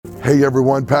Hey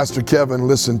everyone, Pastor Kevin.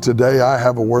 Listen, today I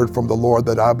have a word from the Lord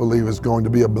that I believe is going to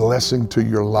be a blessing to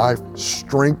your life,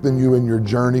 strengthen you in your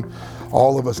journey.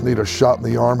 All of us need a shot in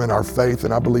the arm in our faith,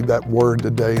 and I believe that word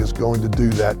today is going to do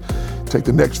that. Take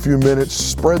the next few minutes,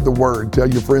 spread the word, tell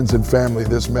your friends and family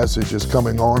this message is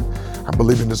coming on. I'm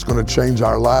believing it's going to change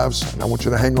our lives, and I want you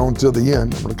to hang on till the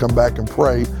end. I'm going to come back and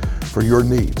pray for your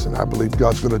needs, and I believe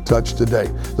God's going to touch today.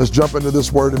 Let's jump into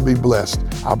this word and be blessed.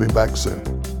 I'll be back soon.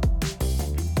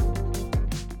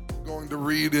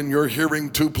 Read in your hearing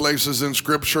two places in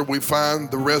Scripture we find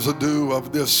the residue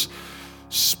of this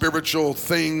spiritual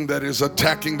thing that is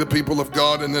attacking the people of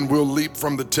God, and then we'll leap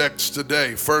from the text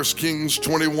today. 1 Kings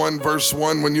 21 verse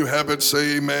 1, when you have it,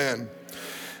 say amen.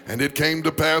 And it came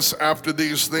to pass after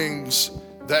these things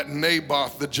that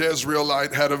Naboth the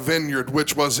Jezreelite had a vineyard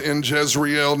which was in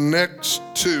Jezreel next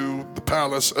to the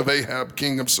palace of Ahab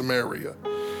king of Samaria.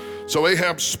 So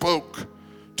Ahab spoke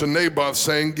to Naboth,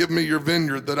 saying, give me your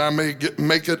vineyard that I may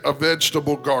make it a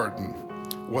vegetable garden.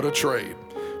 What a trade.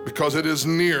 Because it is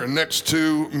near, next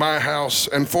to my house,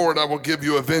 and for it I will give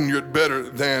you a vineyard better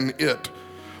than it.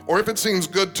 Or if it seems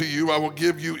good to you, I will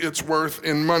give you its worth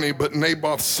in money. But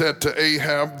Naboth said to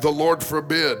Ahab, the Lord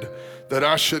forbid that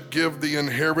I should give the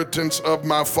inheritance of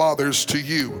my fathers to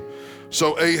you.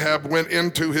 So Ahab went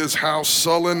into his house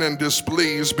sullen and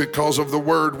displeased because of the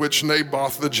word which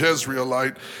Naboth the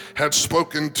Jezreelite had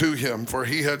spoken to him. For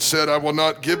he had said, I will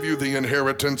not give you the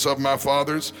inheritance of my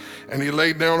fathers. And he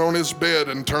lay down on his bed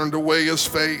and turned away his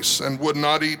face and would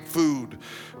not eat food.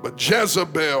 But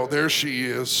Jezebel, there she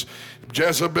is,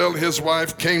 Jezebel his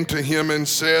wife came to him and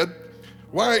said,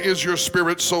 why is your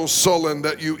spirit so sullen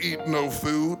that you eat no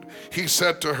food? He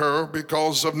said to her,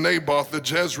 because of Naboth the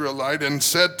Jezreelite, and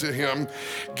said to him,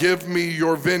 give me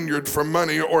your vineyard for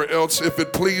money, or else if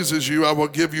it pleases you, I will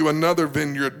give you another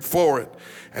vineyard for it.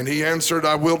 And he answered,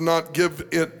 I will not give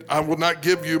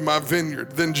you my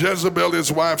vineyard. Then Jezebel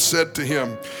his wife said to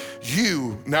him,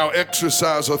 you now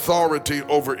exercise authority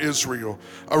over Israel.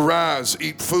 Arise,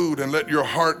 eat food, and let your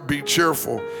heart be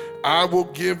cheerful. I will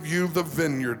give you the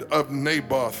vineyard of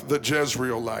Naboth the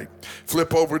Jezreelite.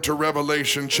 Flip over to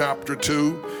Revelation chapter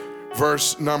 2,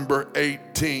 verse number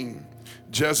 18.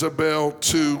 Jezebel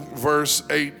 2, verse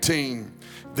 18.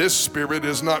 This spirit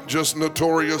is not just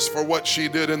notorious for what she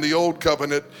did in the old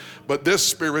covenant, but this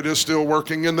spirit is still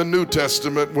working in the New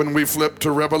Testament when we flip to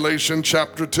Revelation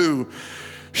chapter 2.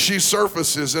 She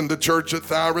surfaces in the church at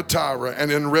Thyatira,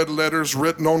 and in red letters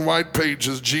written on white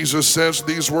pages, Jesus says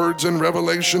these words in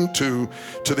Revelation 2,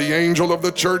 to the angel of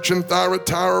the church in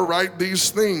Thyatira write these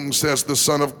things, says the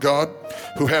Son of God,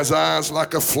 who has eyes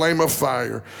like a flame of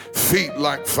fire, feet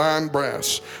like fine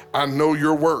brass. I know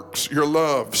your works, your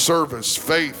love, service,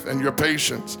 faith, and your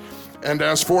patience. And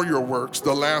as for your works,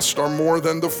 the last are more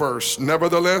than the first.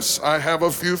 Nevertheless, I have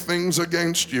a few things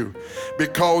against you,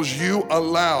 because you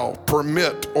allow,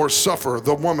 permit, or suffer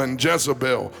the woman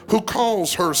Jezebel, who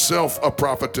calls herself a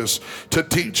prophetess, to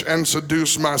teach and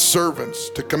seduce my servants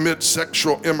to commit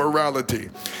sexual immorality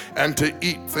and to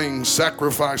eat things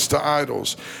sacrificed to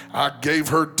idols. I gave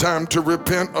her time to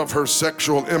repent of her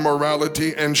sexual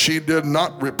immorality, and she did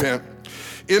not repent.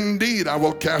 Indeed, I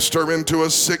will cast her into a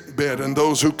sick bed, and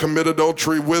those who commit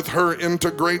adultery with her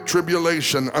into great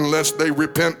tribulation, unless they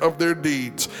repent of their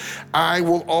deeds. I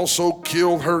will also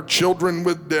kill her children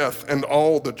with death, and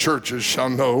all the churches shall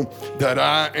know that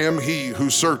I am he who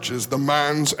searches the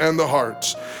minds and the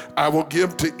hearts. I will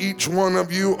give to each one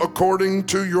of you according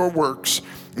to your works.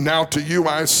 Now to you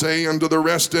I say, and to the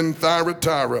rest in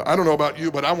Thyatira, I don't know about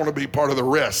you, but I want to be part of the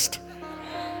rest.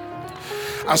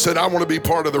 I said, I want to be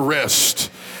part of the rest.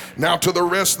 Now to the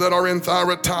rest that are in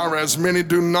Thyatira, as many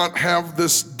do not have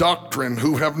this doctrine,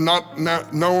 who have not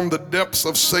known the depths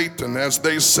of Satan, as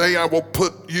they say, I will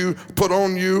put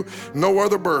on you no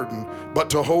other burden, but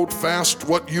to hold fast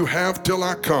what you have till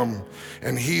I come.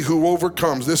 And he who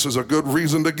overcomes, this is a good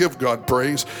reason to give God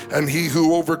praise, and he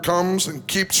who overcomes and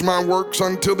keeps my works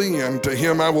until the end, to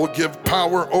him I will give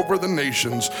power over the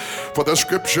nations. For the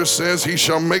scripture says, he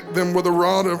shall make them with a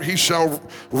rod of, he shall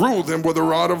rule them with a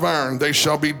rod of iron. They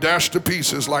shall be dashed to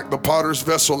pieces like the potter's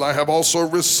vessel. I have also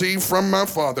received from my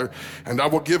Father, and I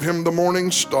will give him the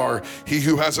morning star. He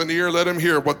who has an ear, let him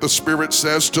hear what the Spirit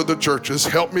says to the churches.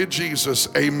 Help me, Jesus.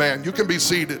 Amen. You can be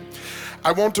seated.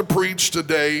 I want to preach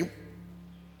today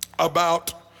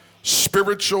about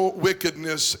spiritual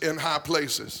wickedness in high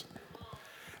places.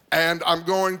 And I'm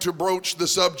going to broach the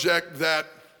subject that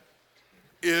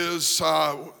is,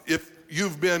 if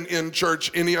you've been in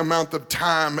church any amount of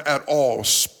time at all,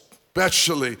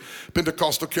 especially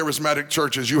Pentecostal charismatic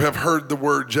churches, you have heard the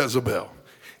word Jezebel.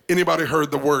 Anybody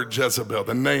heard the word Jezebel,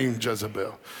 the name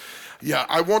Jezebel? Yeah,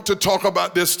 I want to talk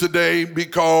about this today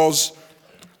because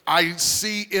I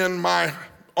see in my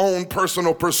own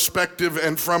personal perspective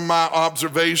and from my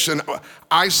observation,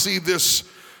 I see this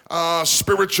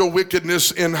spiritual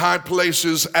wickedness in high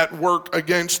places at work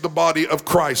against the body of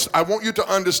Christ. I want you to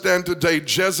understand today,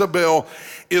 Jezebel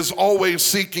is always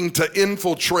seeking to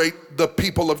infiltrate the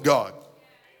people of God.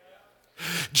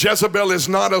 Jezebel is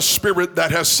not a spirit that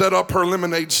has set up her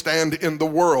lemonade stand in the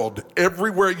world.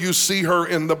 Everywhere you see her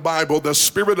in the Bible, the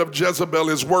spirit of Jezebel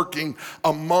is working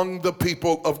among the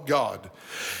people of God.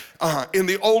 In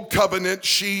the old covenant,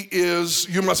 she is,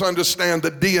 you must understand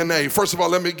the DNA. First of all,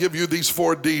 let me give you these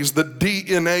 4 D's. The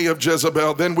DNA of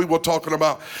Jezebel. Then we will talk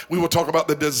about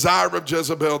the desire of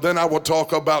Jezebel. Then I will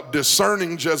talk about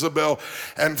discerning Jezebel.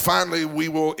 And finally, we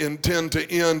will intend to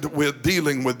end with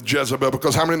dealing with Jezebel,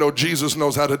 because how many know Jesus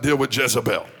knows how to deal with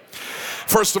Jezebel?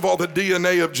 First of all, the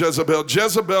DNA of Jezebel.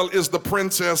 Jezebel is the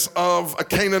princess of a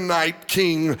Canaanite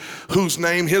king his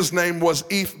name was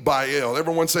Ethbaal.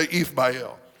 Everyone say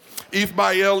Ethbaal.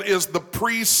 Ethbaal is the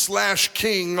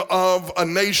priest/king of a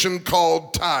nation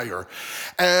called Tyre.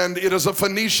 And it is a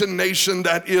Phoenician nation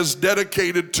that is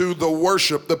dedicated to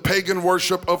the pagan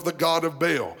worship of the god of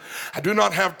Baal. I do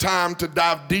not have time to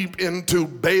dive deep into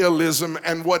Baalism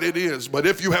and what it is, but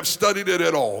if you have studied it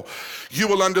at all, you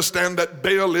will understand that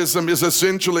Baalism is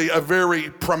essentially a very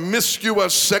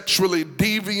promiscuous, sexually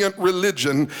deviant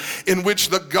religion in which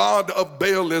the god of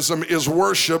Baalism is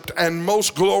worshiped and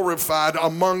most glorified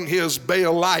among his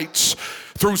Baalites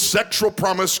through sexual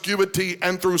promiscuity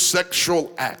and through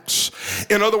sexual acts.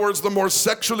 In other words, the more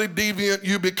sexually deviant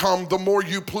you become, the more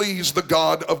you please the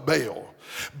god of Baal.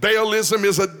 Baalism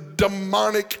is a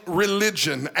demonic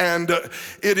religion, and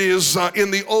it is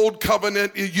in the old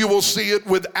covenant. You will see it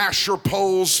with Asher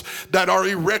poles that are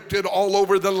erected all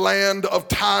over the land of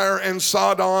Tyre and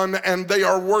Sidon, and they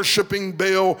are worshiping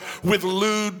Baal with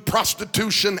lewd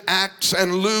prostitution acts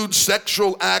and lewd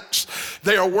sexual acts.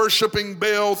 They are worshiping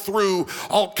Baal through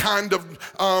all kind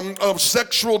of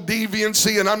sexual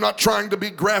deviancy, and I'm not trying to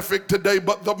be graphic today,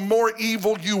 but the more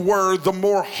evil you were, the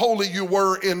more holy you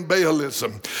were in Baalism.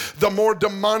 The more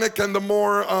demonic and the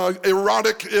more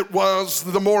erotic it was,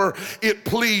 the more it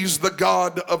pleased the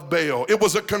god of Baal. It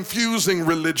was a confusing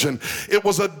religion. It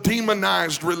was a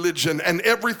demonized religion, and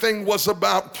everything was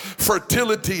about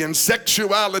fertility and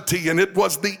sexuality, and it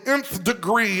was the nth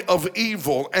degree of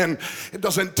evil. And it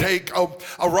doesn't take a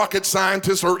rocket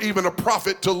scientist or even a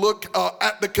prophet to look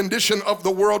at the condition of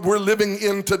the world we're living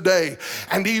in today.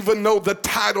 And even though the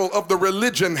title of the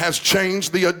religion has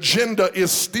changed, the agenda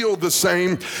is still the same.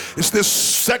 It's this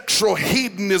sexual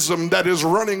hedonism that is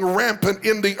running rampant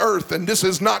in the earth. And this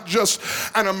is not just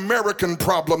an American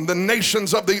problem. The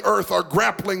nations of the earth are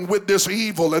grappling with this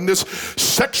evil and this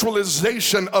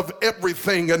sexualization of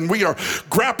everything. And we are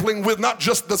grappling with not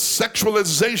just the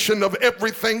sexualization of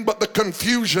everything, but the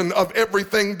confusion of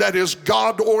everything that is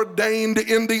God ordained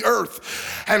in the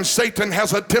earth. And Satan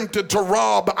has attempted to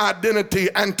rob identity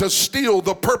and to steal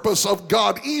the purpose of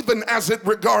God, even as it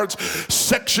regards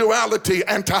sexuality,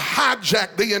 and to hijack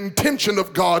the intention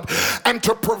of God and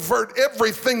to pervert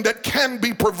everything that can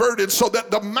be perverted, so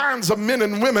that the minds of men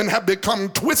and women have become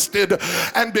twisted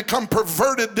and become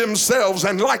perverted themselves.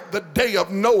 And like the day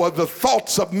of Noah, the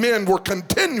thoughts of men were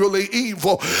continually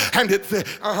evil. And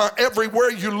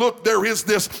everywhere you look, there is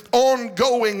this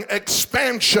ongoing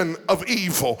expansion of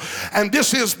evil. And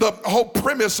this is the whole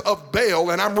premise of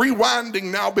Baal. And I'm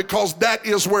rewinding now because that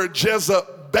is where Jezebel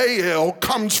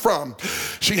comes from.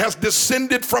 She has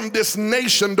descended from this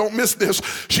nation, don't miss this,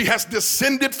 she has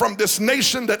descended from this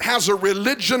nation that has a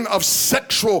religion of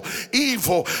sexual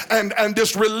evil and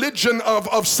this religion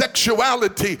of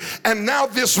sexuality. And now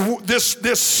this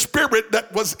spirit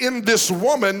that was in this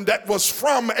woman that was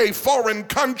from a foreign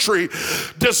country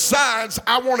decides,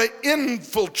 I want to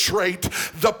infiltrate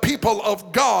the people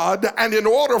of God, and in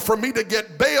order for me to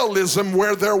get Baalism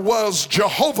where there was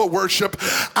Jehovah worship,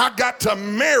 I got to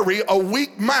marry a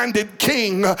weak-minded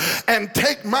king and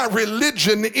take my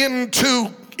religion into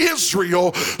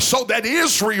Israel, so that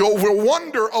Israel will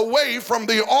wander away from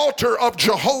the altar of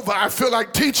Jehovah. I feel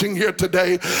like teaching here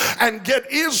today, and get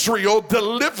Israel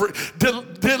delivered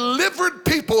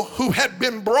people who had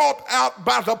been brought out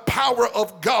by the power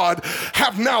of God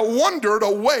have now wandered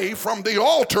away from the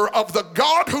altar of the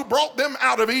God who brought them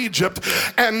out of Egypt.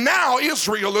 And now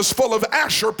Israel is full of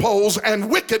Asher poles,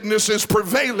 and wickedness is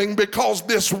prevailing because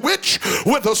this witch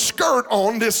with a skirt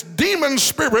on, this demon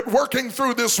spirit working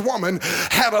through this woman,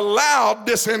 had allowed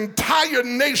this entire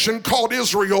nation called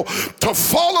Israel to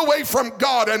fall away from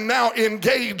God and now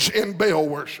engage in Baal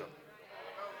worship.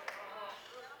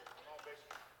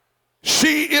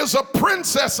 She is a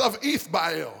princess of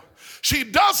Ethbaal. She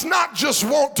does not just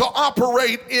want to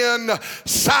operate in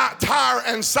Tyre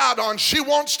and Sidon. She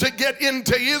wants to get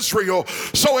into Israel.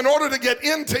 So in order to get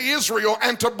into Israel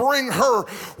and to bring her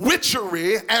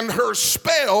witchery and her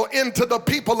spell into the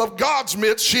people of God's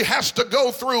midst, she has to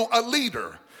go through a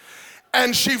leader.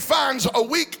 And she finds a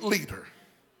weak leader.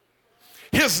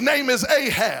 His name is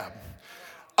Ahab,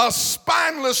 a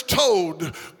spineless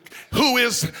toad who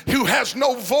has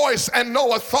no voice and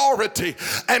no authority,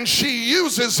 and she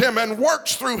uses him and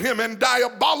works through him in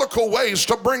diabolical ways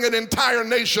to bring an entire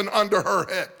nation under her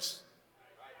heads.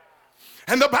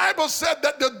 And the Bible said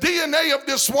that the DNA of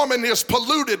this woman is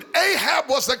polluted. Ahab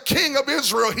was a king of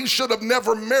Israel. He should have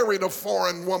never married a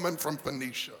foreign woman from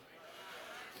Phoenicia.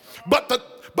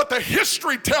 But the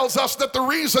history tells us that the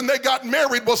reason they got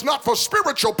married was not for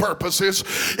spiritual purposes.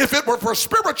 If it were for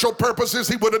spiritual purposes,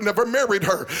 he would have never married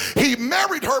her. He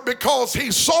married her because he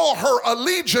saw her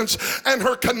allegiance and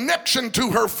her connection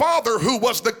to her father, who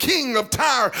was the king of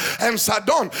Tyre and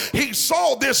Sidon. He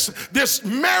saw this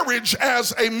marriage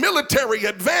as a military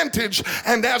advantage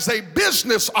and as a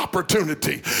business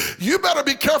opportunity. You better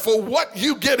be careful what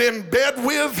you get in bed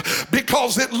with,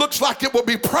 because it looks like it will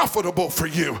be profitable for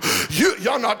you.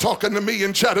 Y'all not talking to me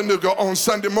in Chattanooga on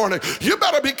Sunday morning. You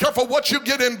better be careful what you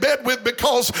get in bed with,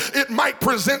 because it might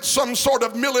present some sort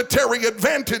of military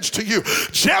advantage to you.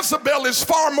 Jezebel is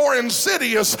far more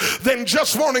insidious than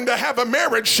just wanting to have a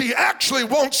marriage. She actually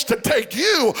wants to take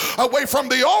you away from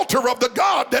the altar of the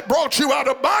God that brought you out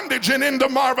of bondage and into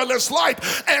marvelous light.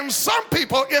 And some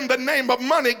people, in the name of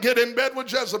money, get in bed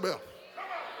with Jezebel.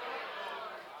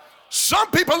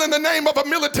 Some people, in the name of a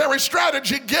military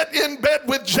strategy, get in bed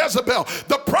with Jezebel.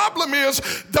 The problem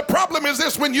is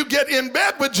this: when you get in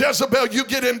bed with Jezebel, you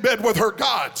get in bed with her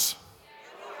gods.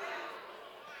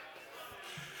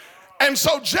 And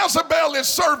so Jezebel is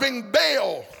serving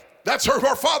Baal. That's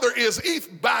her father is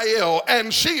Ethbaal,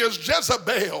 and she is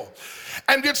Jezebel.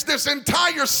 And it's this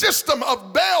entire system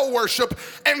of Baal worship,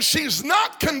 and she's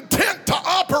not content to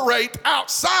operate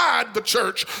outside the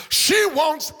church. She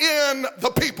wants in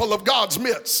the people of God's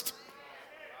midst.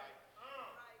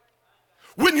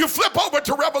 When you flip over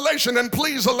to Revelation, and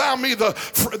please allow me the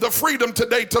freedom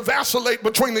today to vacillate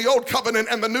between the Old Covenant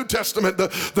and the New Testament.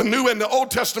 The New and the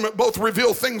Old Testament both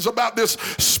reveal things about this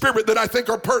spirit that I think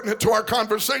are pertinent to our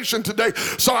conversation today.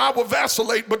 So I will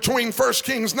vacillate between 1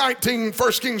 Kings 19,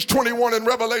 1 Kings 21, and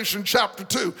Revelation chapter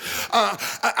 2.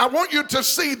 I want you to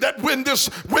see that when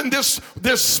this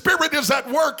spirit is at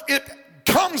work, it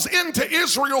comes into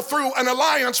Israel through an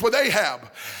alliance with Ahab.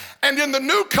 And in the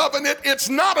new covenant, it's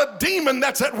not a demon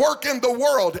that's at work in the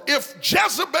world. If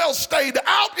Jezebel stayed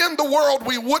out in the world,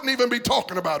 we wouldn't even be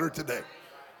talking about her today.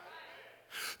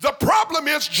 The problem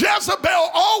is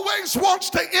Jezebel always wants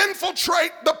to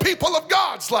infiltrate the people of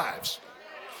God's lives.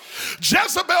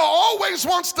 Jezebel always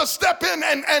wants to step in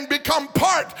and become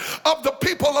part of the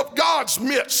people of God's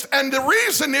midst. And the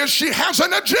reason is she has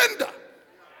an agenda.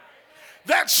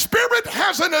 That spirit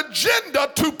has an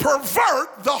agenda to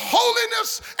pervert the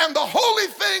holiness and the holy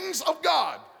things of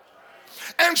God.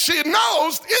 And it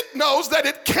knows that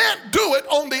it can't do it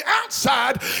on the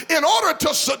outside. In order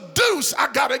to seduce,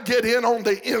 I gotta get in on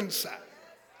the inside.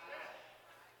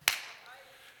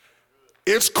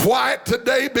 It's quiet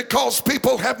today because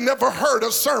people have never heard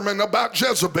a sermon about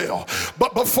Jezebel.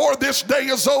 But before this day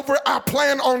is over, I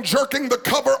plan on jerking the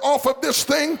cover off of this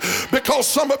thing, because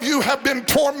some of you have been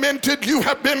tormented, you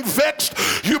have been vexed,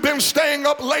 you've been staying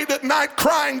up late at night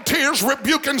crying tears,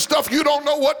 rebuking stuff you don't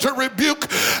know what to rebuke.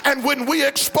 And when we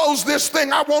expose this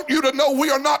thing, I want you to know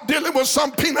we are not dealing with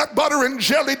some peanut butter and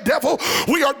jelly devil.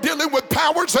 We are dealing with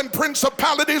powers and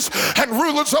principalities and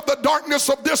rulers of the darkness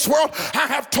of this world. I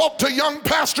have talked to young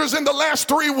pastors in the last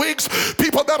 3 weeks,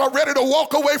 people that are ready to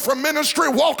walk away from ministry,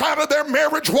 walk out of their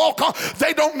marriage, walk on.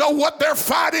 They don't know what they're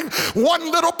fighting. One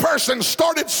little person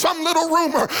started some little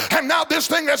rumor, and now this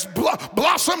thing has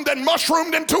blossomed and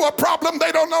mushroomed into a problem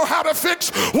they don't know how to fix.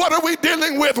 What are we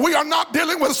dealing with? We are not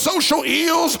dealing with social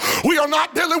ills. We are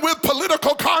not dealing with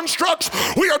political constructs.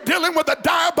 We are dealing with a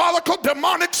diabolical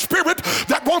demonic spirit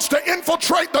that wants to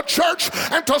infiltrate the church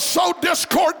and to sow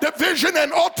discord, division,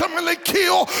 and ultimately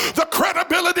kill the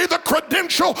credibility, the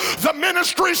credential, the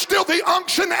ministry, still the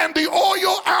unction and the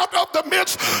oil out of the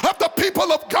midst of the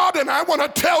people of God. And I want to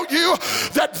tell you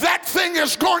that thing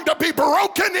is going to be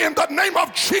broken in the name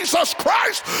of Jesus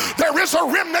Christ. There is a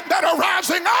remnant that are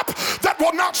rising up that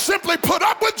will not simply put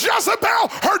up with Jezebel.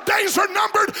 Her days are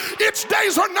numbered. Its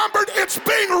days are numbered. It's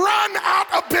being run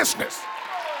out of business.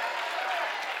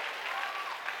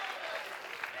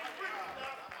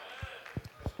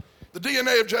 The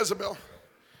DNA of Jezebel.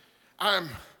 I'm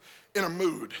in a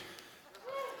mood.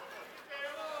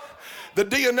 The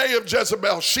DNA of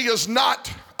Jezebel, she is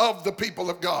not of the people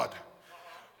of God.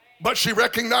 But she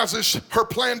recognizes her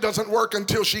plan doesn't work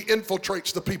until she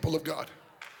infiltrates the people of God.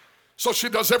 So she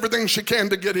does everything she can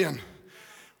to get in.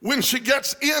 When she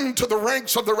gets into the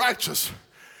ranks of the righteous,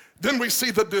 then we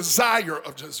see the desire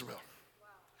of Jezebel.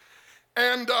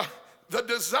 And the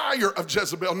desire of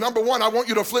Jezebel. Number one, I want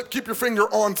you to keep your finger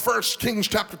on 1 Kings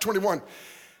chapter 21.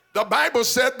 The Bible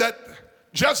said that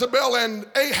Jezebel and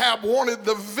Ahab wanted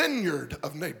the vineyard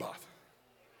of Naboth.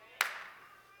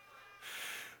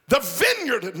 The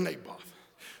vineyard of Naboth.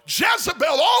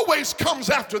 Jezebel always comes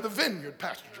after the vineyard,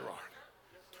 Pastor Gerard.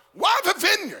 Why the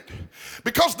vineyard?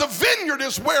 Because the vineyard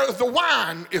is where the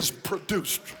wine is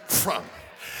produced from.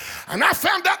 And I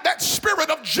found out that spirit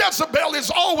of Jezebel is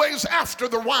always after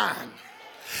the wine.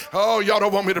 Oh, y'all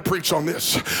don't want me to preach on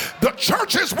this. The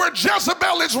churches where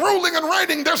Jezebel is ruling and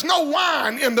reigning, there's no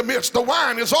wine in the midst. The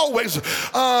wine is always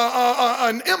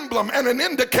an emblem and an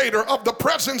indicator of the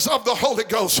presence of the Holy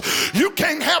Ghost. You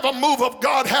can't have a move of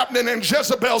God happening and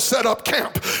Jezebel set up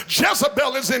camp.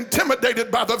 Jezebel is intimidated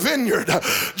by the vineyard.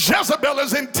 Jezebel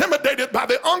is intimidated by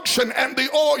the unction and the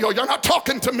oil. You're not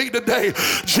talking to me today.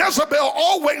 Jezebel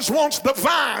always wants the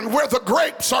vine where the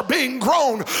grapes are being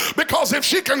grown, because if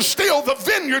she can steal the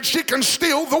vineyard, she can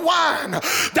steal the wine.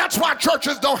 That's why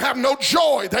churches don't have no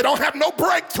joy. They don't have no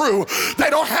breakthrough.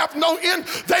 They don't have no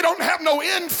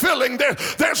infilling.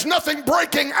 There's nothing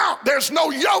breaking out. There's no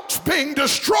yokes being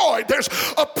destroyed. There's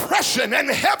oppression and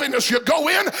heaviness. You go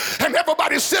in and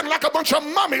everybody's sitting like a bunch of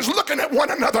mummies looking at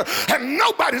one another, and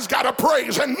nobody's got a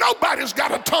praise, and nobody's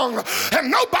got a tongue,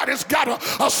 and nobody's got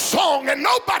a song, and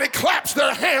nobody claps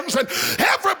their hands, and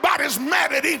everybody's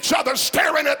mad at each other,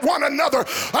 staring at one another,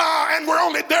 and we're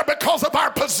only there because of our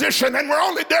position, and we're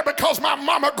only there because my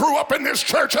mama grew up in this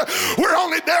church. We're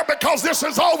only there because this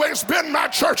has always been my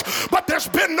church. But there's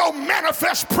been no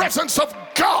manifest presence of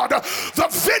God. The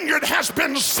vineyard has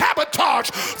been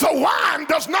sabotaged. The wine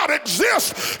does not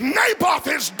exist. Naboth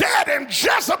is dead and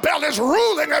Jezebel is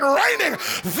ruling and reigning.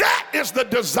 That is the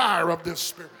desire of this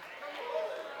spirit.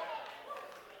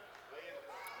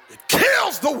 It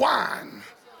kills the wine.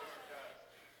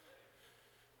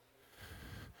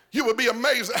 You would be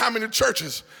amazed at how many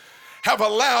churches have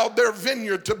allowed their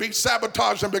vineyard to be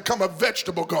sabotaged and become a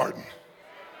vegetable garden.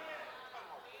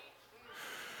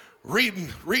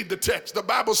 Read the text. The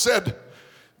Bible said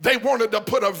they wanted to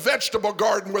put a vegetable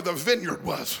garden where the vineyard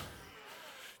was.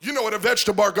 You know what a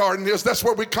vegetable garden is? That's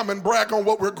where we come and brag on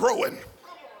what we're growing.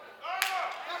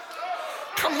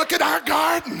 Come look at our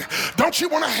garden. Don't you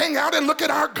want to hang out and look at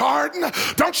our garden?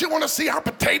 Don't you want to see our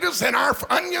potatoes and our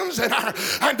onions and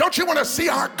don't you want to see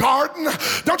our garden?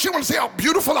 Don't you want to see how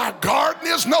beautiful our garden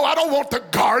is? No, I don't want the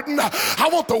garden. I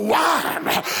want the wine.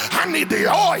 I need the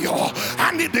oil.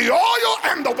 I need the oil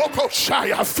and the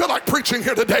wokoshaya. I feel like preaching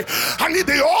here today. I need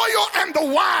the oil and the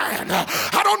wine.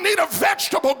 I don't need a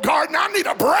vegetable garden. I need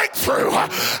a breakthrough.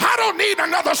 I don't need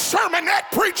another sermonette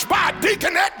preached by a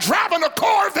deaconette driving a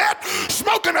Corvette,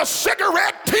 smoking a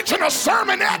cigarette, teaching a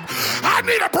sermonette. I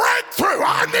need a breakthrough.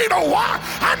 I need a wine.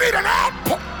 I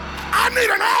need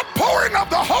an outpouring of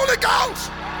the Holy Ghost.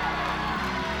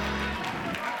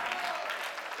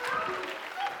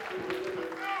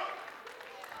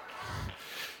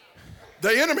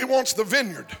 The enemy wants the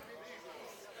vineyard.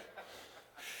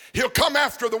 He'll come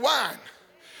after the wine.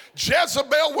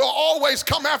 Jezebel will always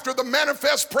come after the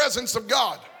manifest presence of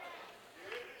God.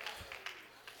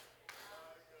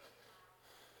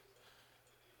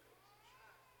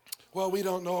 Well, we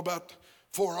don't know about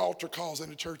 4 altar calls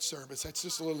in a church service. That's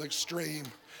just a little extreme.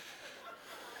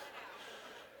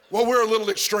 Well, we're a little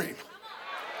extreme.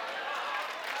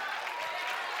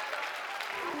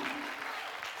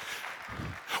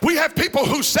 We have people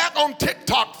who sat on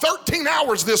TikTok 13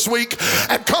 hours this week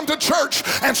and come to church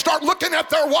and start looking at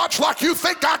their watch like you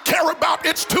think I care about.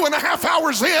 It's 2.5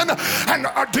 hours in, and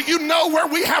do you know where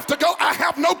we have to go? I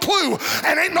have no clue,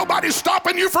 and ain't nobody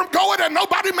stopping you from going, and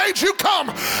nobody made you come.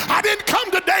 I didn't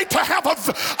come today to have a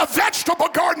vegetable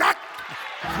garden.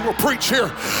 We'll preach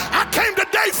here. I came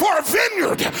today for a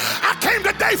vineyard. I came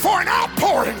today for an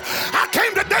outpouring. I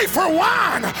came today for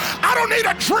wine. I don't need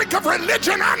a drink of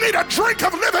religion. I need a drink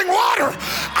of living water.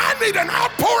 I need an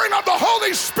outpouring of the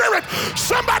Holy Spirit.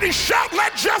 Somebody shout,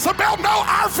 let Jezebel know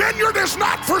our vineyard is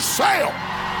not for sale.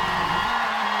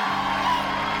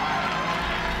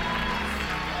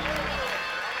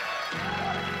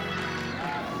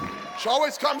 She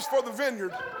always comes for the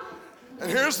vineyard.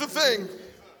 And here's the thing.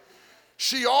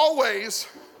 She always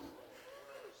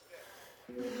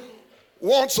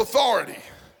wants authority.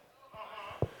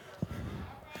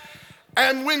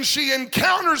 And when she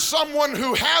encounters someone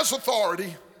who has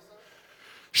authority,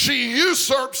 she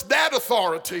usurps that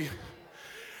authority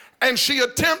and she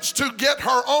attempts to get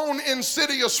her own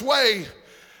insidious way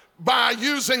by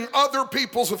using other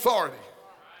people's authority.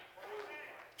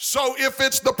 So if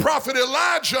it's the prophet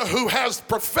Elijah who has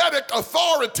prophetic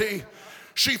authority,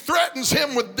 she threatens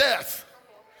him with death.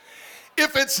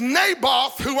 If it's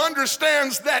Naboth who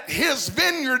understands that his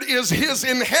vineyard is his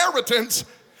inheritance,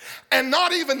 and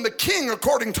not even the king,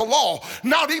 according to law,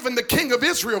 not even the king of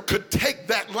Israel could take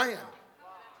that land.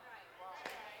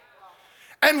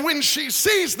 And when she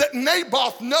sees that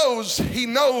Naboth knows, he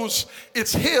knows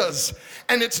it's his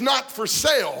and it's not for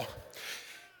sale,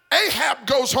 Ahab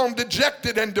goes home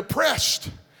dejected and depressed.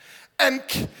 And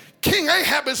King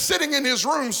Ahab is sitting in his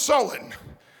room sullen,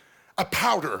 a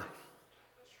pouter.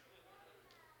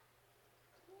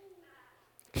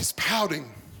 He's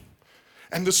pouting.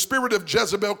 And the spirit of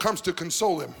Jezebel comes to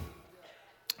console him.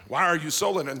 Why are you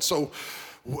sullen and so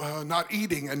not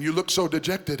eating and you look so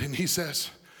dejected? And he says,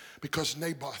 because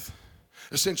Naboth,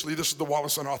 essentially this is the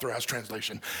Wallace unauthorized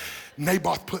translation,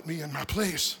 Naboth put me in my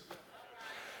place.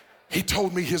 He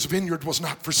told me his vineyard was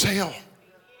not for sale.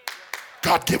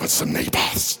 God, give us some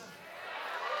Naboths.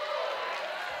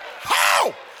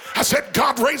 Oh! I said,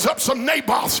 God, raise up some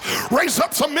Naboths. Raise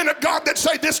up some men of God that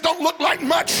say, this don't look like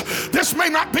much. This may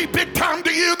not be big time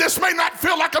to you. This may not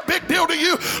feel like a big deal to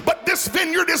you. But this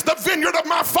vineyard is the vineyard of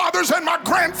my fathers and my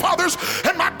grandfathers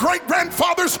and my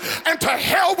great-grandfathers. And to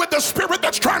hell with the spirit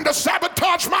that's trying to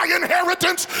sabotage my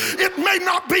inheritance. It may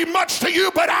not be much to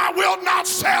you, but I will not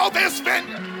sell this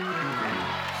vineyard.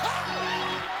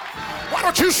 Why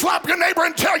don't you slap your neighbor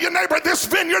and tell your neighbor, this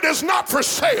vineyard is not for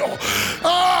sale.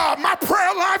 My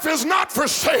prayer life is not for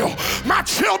sale. My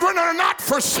children are not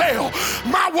for sale.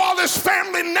 My Wallace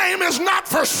family name is not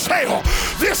for sale.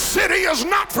 This city is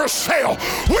not for sale.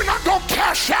 We're not going to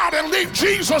cash out and leave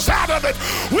Jesus out of it.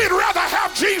 We'd rather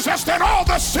have Jesus than all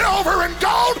the silver and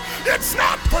gold. It's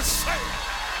not for sale.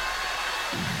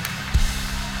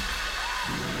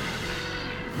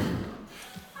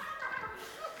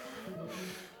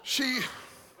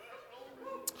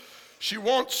 She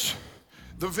wants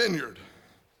the vineyard.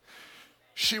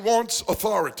 She wants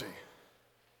authority.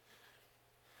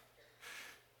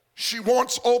 She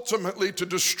wants ultimately to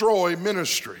destroy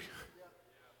ministry.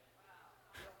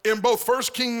 In both 1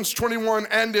 Kings 21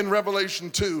 and in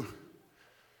Revelation 2,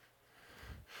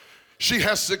 she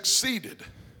has succeeded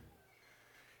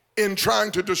in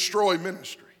trying to destroy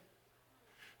ministry.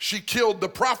 She killed the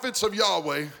prophets of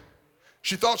Yahweh.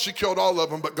 She thought she killed all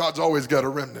of them, but God's always got a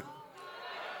remnant.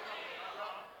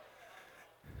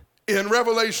 In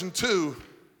Revelation 2,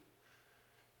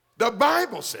 the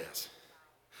Bible says,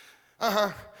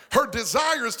 her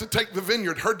desire is to take the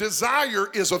vineyard. Her desire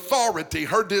is authority.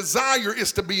 Her desire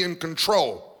is to be in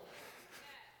control.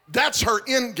 That's her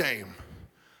end game.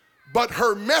 But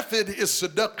her method is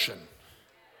seduction.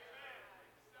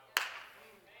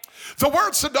 The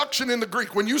word seduction in the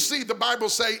Greek, when you see the Bible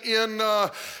say in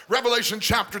Revelation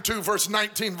chapter 2, verse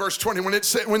 19, verse 20,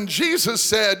 when Jesus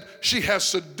said, she has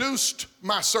seduced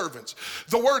my servants.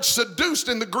 The word seduced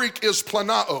in the Greek is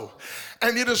planao.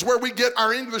 And it is where we get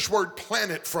our English word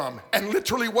planet from. And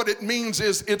literally what it means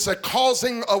is it's a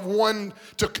causing of one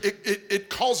to, it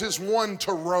causes one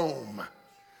to roam.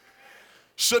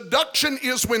 Seduction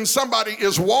is when somebody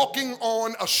is walking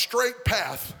on a straight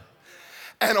path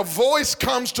and a voice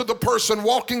comes to the person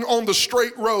walking on the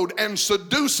straight road and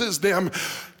seduces them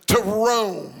to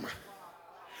roam,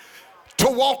 to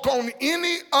walk on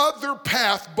any other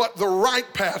path but the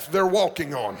right path they're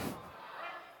walking on.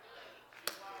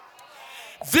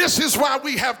 This is why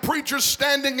we have preachers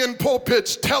standing in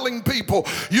pulpits telling people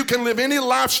you can live any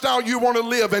lifestyle you want to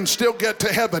live and still get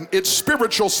to heaven. It's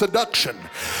spiritual seduction.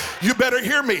 You better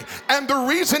hear me. And the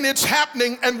reason it's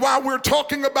happening and why we're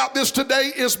talking about this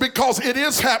today is because it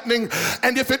is happening.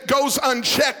 And if it goes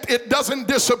unchecked, it doesn't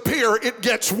disappear. It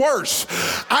gets worse.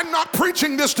 I'm not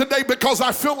preaching this today because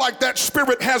I feel like that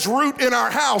spirit has root in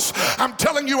our house. I'm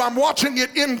telling you, I'm watching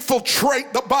it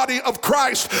infiltrate the body of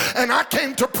Christ. And I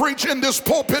came to preach in this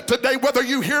pulpit today, whether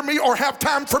you hear me or have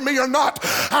time for me or not.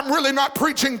 I'm really not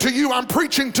preaching to you. I'm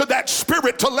preaching to that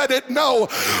spirit to let it know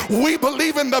we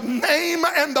believe in the name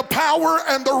and the power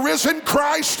and the risen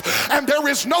Christ, and there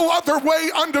is no other way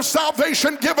under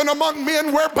salvation given among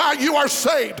men whereby you are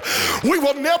saved. We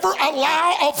will never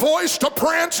allow a voice to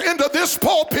prance into this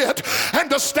pulpit and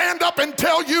to stand up and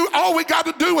tell you all we got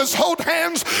to do is hold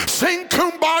hands, sing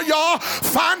kumbaya,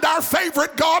 find our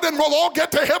favorite God, and we'll all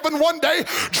get to heaven one day,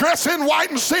 dress in white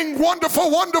night and sing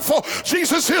wonderful, wonderful,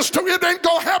 Jesus is to, it ain't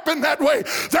gonna happen that way.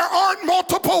 There aren't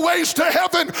multiple ways to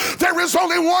heaven. There is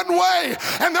only one way,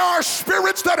 and there are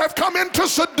spirits that have come in to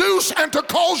seduce and to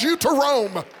cause you to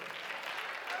roam.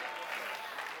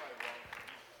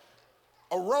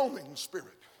 A roaming spirit,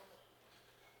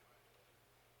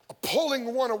 a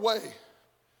pulling one away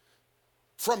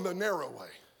from the narrow way.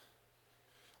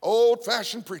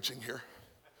 Old-fashioned preaching here.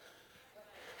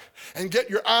 And get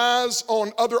your eyes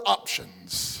on other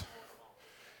options.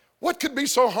 What could be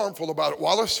so harmful about it,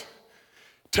 Wallace?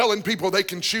 Telling people they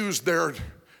can choose their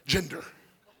gender.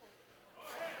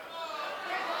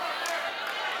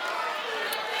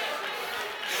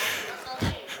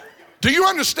 Do you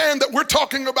understand that we're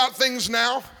talking about things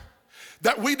now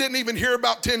that we didn't even hear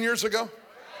about 10 years ago?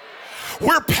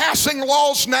 We're passing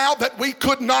laws now that we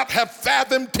could not have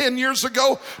fathomed 10 years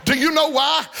ago. Do you know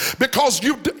why? Because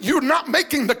you're not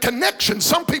making the connection.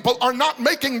 Some people are not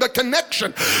making the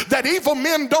connection that evil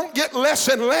men don't get less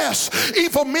and less.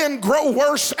 Evil men grow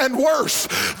worse and worse.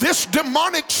 This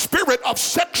demonic spirit of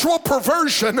sexual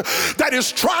perversion that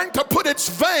is trying to put its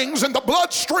fangs in the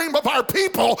bloodstream of our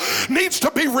people needs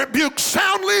to be rebuked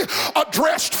soundly,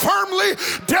 addressed firmly,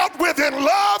 dealt with in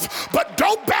love, but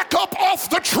don't back up off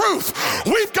the truth.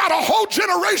 We've got a whole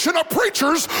generation of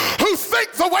preachers who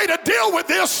think the way to deal with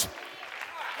this.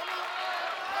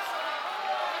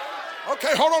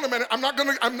 Okay, hold on a minute.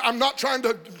 I'm not trying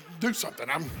to do something.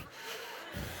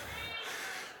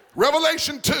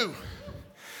 Revelation 2.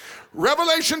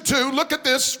 Revelation 2, look at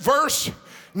this, verse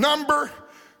number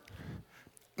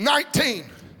 19.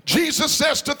 Jesus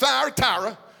says to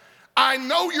Thyatira, I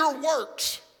know your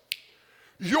works,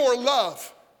 your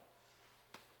love.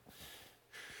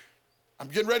 I'm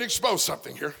getting ready to expose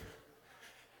something here.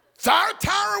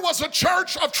 Thyatira was a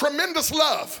church of tremendous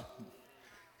love.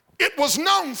 It was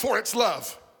known for its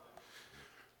love.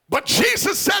 But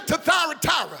Jesus said to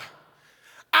Thyatira,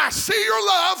 I see your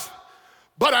love,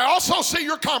 but I also see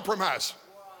your compromise.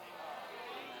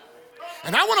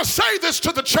 And I want to say this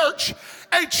to the church,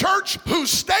 a church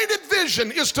whose stated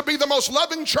vision is to be the most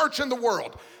loving church in the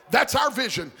world. That's our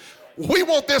vision. We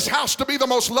want this house to be the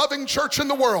most loving church in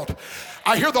the world.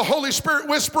 I hear the Holy Spirit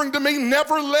whispering to me,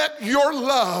 never let your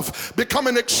love become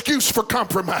an excuse for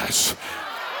compromise.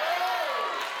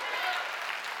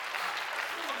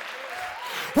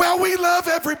 Well, we love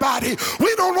everybody.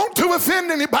 We don't want to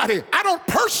offend anybody. I don't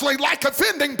personally like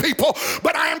offending people,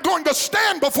 but I am going to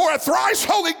stand before a thrice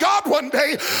holy God one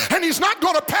day, and he's not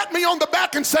going to pat me on the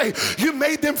back and say, you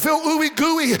made them feel ooey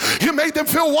gooey. You made them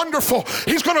feel wonderful.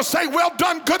 He's going to say, well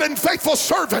done, good and faithful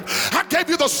servant. I gave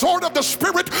you the sword of the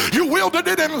Spirit. You wielded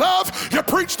it in love. You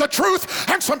preached the truth,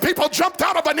 and some people jumped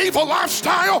out of an evil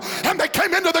lifestyle, and they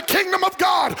came into the kingdom of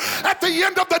God. At the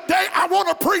end of the day, I want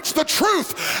to preach the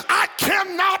truth. I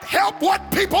cannot help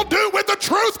what people do with the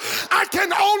truth. I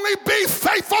can only be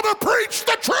faithful to preach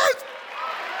the truth.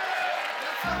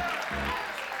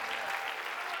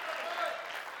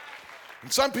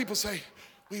 And some people say,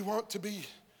 we want to be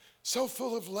so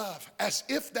full of love, as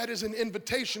if that is an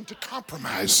invitation to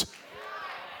compromise.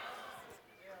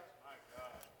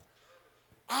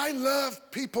 I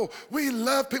love people. We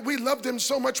love people. We love them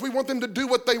so much we want them to do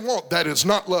what they want. That is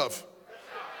not love.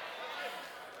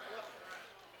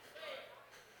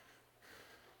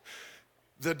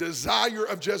 The desire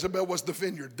of Jezebel was the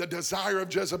vineyard. The desire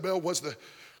of Jezebel was the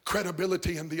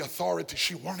credibility and the authority.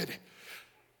 She wanted it.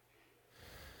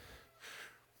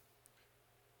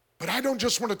 But I don't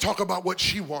just want to talk about what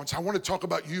she wants. I want to talk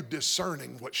about you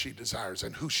discerning what she desires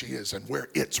and who she is and where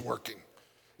it's working.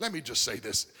 Let me just say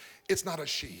this. It's not a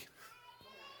she.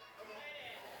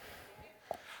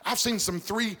 I've seen some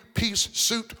three-piece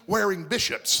suit wearing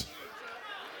bishops.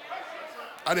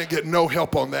 I didn't get no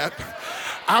help on that.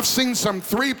 I've seen some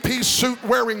three-piece suit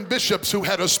wearing bishops who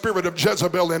had a spirit of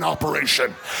Jezebel in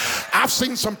operation. I've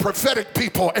seen some prophetic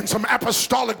people and some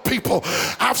apostolic people.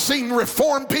 I've seen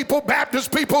Reformed people,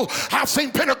 Baptist people. I've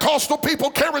seen Pentecostal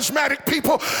people, charismatic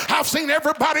people. I've seen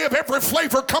everybody of every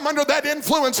flavor come under that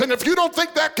influence. And if you don't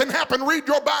think that can happen, read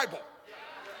your Bible.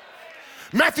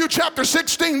 Matthew chapter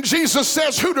 16, Jesus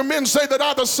says, who do men say that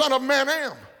I, the Son of Man,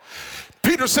 am?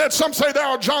 Peter said, some say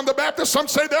thou art John the Baptist, some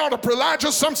say thou art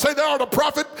Elijah, some say thou art a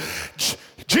prophet.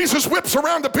 Jesus whips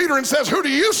around to Peter and says, who do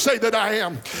you say that I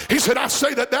am? He said, I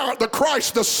say that thou art the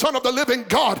Christ, the Son of the living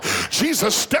God.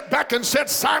 Jesus stepped back and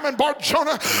said, Simon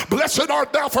Bar-Jonah, blessed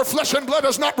art thou, for flesh and blood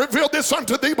has not revealed this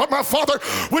unto thee, but my Father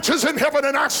which is in heaven.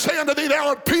 And I say unto thee, thou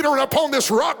art Peter, and upon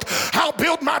this rock I'll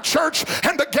build my church,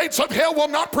 and the gates of hell will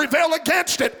not prevail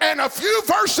against it. And a few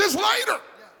verses later,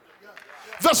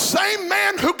 the same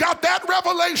man who got that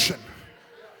revelation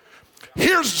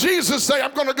Here's Jesus say,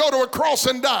 I'm going to go to a cross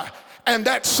and die. And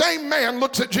that same man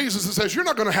looks at Jesus and says, you're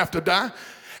not going to have to die.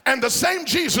 And the same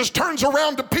Jesus turns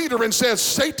around to Peter and says,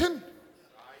 Satan,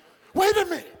 wait a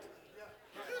minute.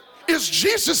 Is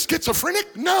Jesus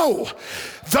schizophrenic? No.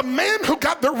 The man who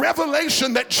got the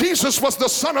revelation that Jesus was the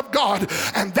Son of God,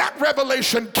 and that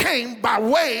revelation came by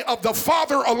way of the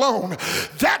Father alone,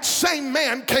 that same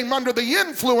man came under the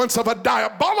influence of a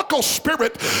diabolical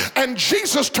spirit, and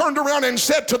Jesus turned around and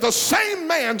said to the same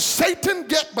man, Satan,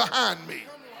 get behind me.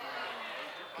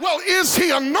 Well, is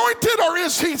he anointed or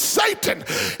is he Satan?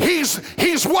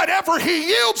 He's whatever he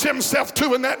yields himself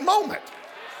to in that moment.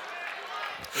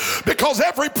 Because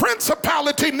every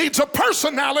principality needs a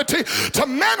personality to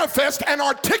manifest and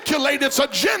articulate its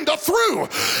agenda through.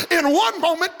 In one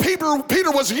moment,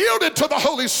 Peter was yielded to the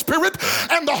Holy Spirit,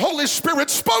 and the Holy Spirit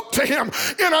spoke to him.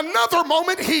 In another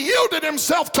moment, he yielded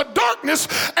himself to darkness,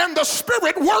 and the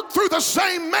Spirit worked through the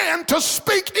same man to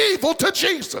speak evil to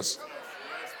Jesus.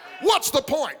 What's the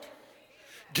point?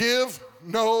 Give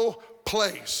no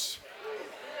place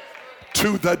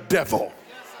to the devil.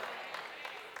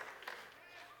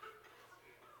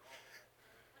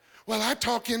 Well, I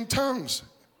talk in tongues.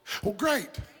 Well, great.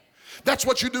 That's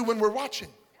what you do when we're watching.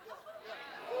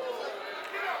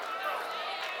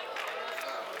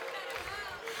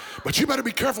 But you better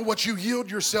be careful what you yield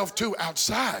yourself to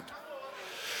outside.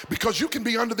 Because you can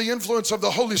be under the influence of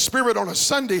the Holy Spirit on a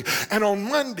Sunday and on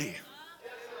Monday.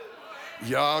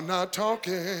 Y'all not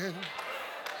talking.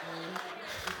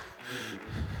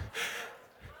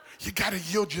 You got to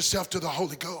yield yourself to the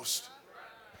Holy Ghost.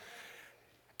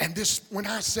 And this, when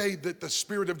I say that the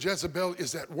spirit of Jezebel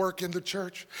is at work in the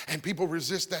church and people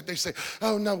resist that, they say,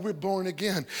 oh no, we're born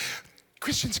again.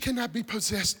 Christians cannot be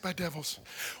possessed by devils.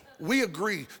 We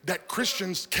agree that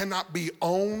Christians cannot be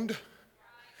owned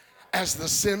as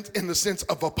in the sense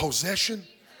of a possession.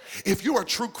 If you are a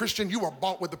true Christian, you are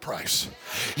bought with a price.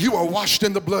 You are washed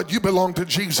in the blood. You belong to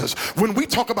Jesus. When we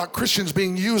talk about Christians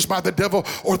being used by the devil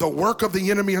or the work of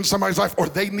the enemy in somebody's life, or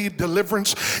they need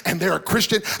deliverance and they're a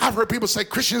Christian, I've heard people say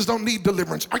Christians don't need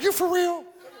deliverance. Are you for real?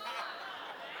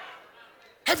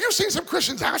 Have you seen some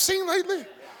Christians I've seen lately?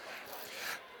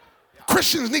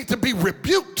 Christians need to be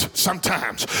rebuked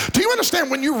sometimes. Do you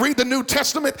understand when you read the New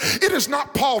Testament, it is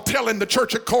not Paul telling the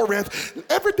church at Corinth,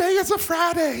 every day is a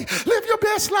Friday, live your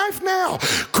best life now.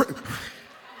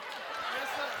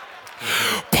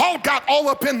 Paul got all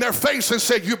up in their face and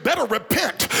said, you better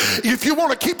repent. If you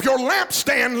want to keep your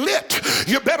lampstand lit,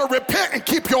 you better repent and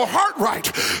keep your heart right.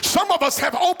 Some of us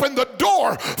have opened the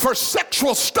door for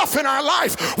sexual stuff in our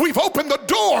life. We've opened the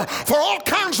door for all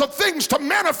kinds of things to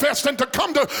manifest and to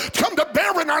come to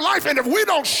bear in our life. And if we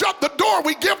don't shut the door,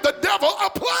 we give the devil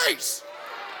a place.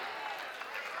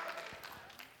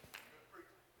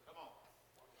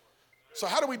 So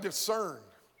how do we discern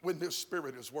when this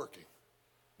spirit is working?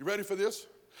 You ready for this?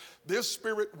 This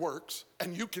spirit works,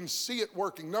 and you can see it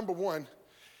working. Number one,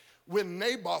 when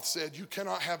Naboth said, you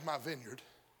cannot have my vineyard,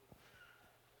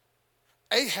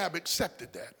 Ahab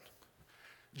accepted that.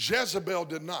 Jezebel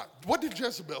did not. What did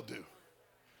Jezebel do?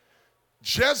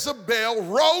 Jezebel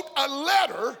wrote a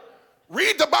letter.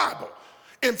 Read the Bible.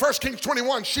 In 1 Kings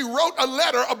 21, she wrote a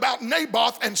letter about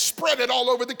Naboth and spread it all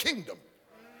over the kingdom.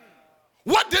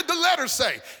 What did the letter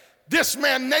say? This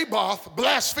man Naboth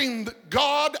blasphemed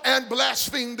God and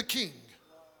blasphemed the king.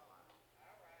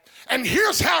 And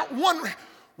here's how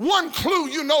one clue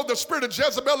you know the spirit of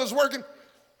Jezebel is working.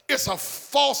 It's a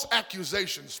false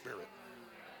accusation spirit.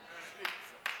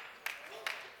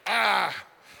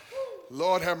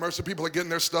 Lord have mercy, people are getting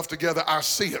their stuff together. I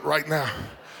see it right now.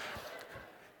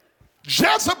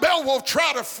 Jezebel will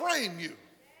try to frame you.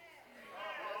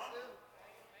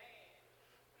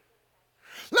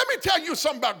 Let me tell you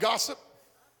something about gossip.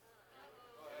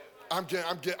 I'm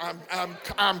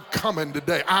coming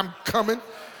today. I'm coming.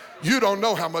 You don't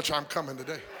know how much I'm coming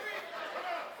today.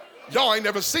 Y'all ain't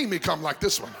never seen me come like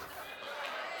this one.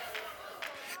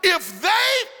 If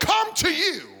they come to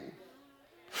you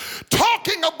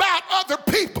talking about other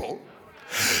people,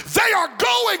 they are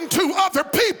going to other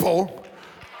people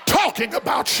talking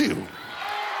about you.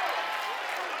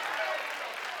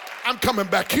 I'm coming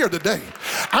back here today.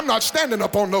 I'm not standing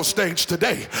up on no stage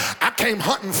today. I came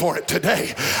hunting for it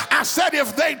today. I said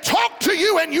if they talk to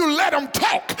you and you let them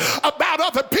talk about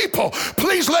other people,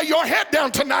 please lay your head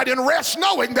down tonight and rest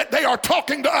knowing that they are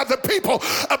talking to other people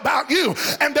about you.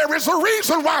 And there is a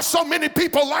reason why so many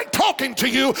people like talking to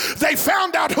you. They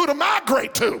found out who to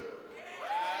migrate to.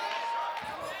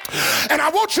 And I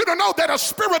want you to know that a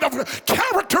spirit of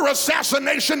character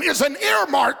assassination is an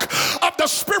earmark of the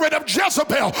spirit of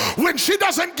Jezebel. When she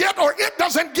doesn't get, or it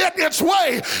doesn't get its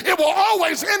way, it will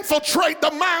always infiltrate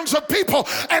the minds of people,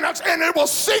 and it will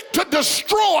seek to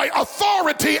destroy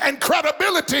authority and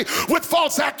credibility with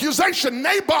false accusation.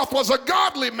 Naboth was a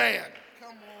godly man.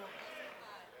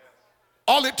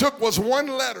 All it took was one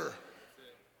letter.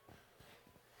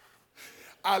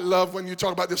 I love when you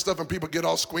talk about this stuff and people get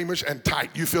all squeamish and tight.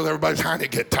 You feel everybody's trying to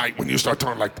get tight when you start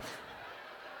talking like that.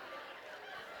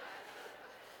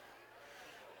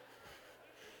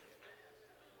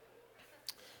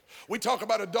 We talk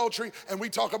about adultery, and we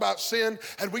talk about sin,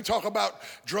 and we talk about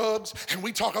drugs, and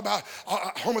we talk about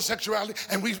homosexuality,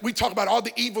 and we talk about all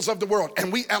the evils of the world,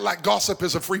 and we act like gossip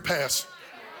is a free pass.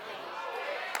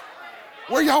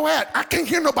 Where y'all at? I can't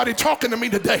hear nobody talking to me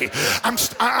today.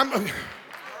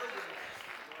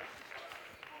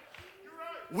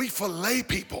 We fillet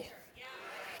people,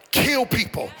 kill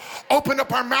people, open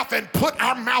up our mouth and put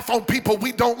our mouth on people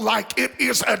we don't like. It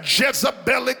is a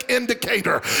Jezebelic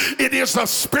indicator. It is a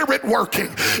spirit working.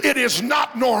 It is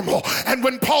not normal. And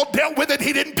when Paul dealt with it,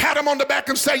 he didn't pat him on the back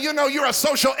and say, you know, you're a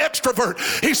social extrovert.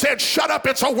 He said, shut up,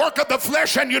 it's a work of the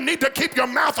flesh, and you need to keep your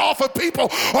mouth off of people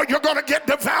or you're going to get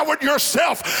devoured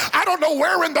yourself. I don't know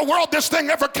where in the world this thing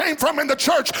ever came from in the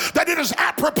church that it is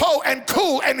apropos and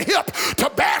cool and hip to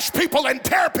bash people and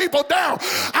tear people down.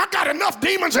 I got enough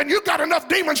demons, and you got enough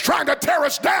demons trying to tear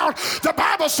us down. The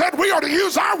Bible said we are to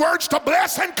use our words to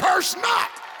bless and curse not.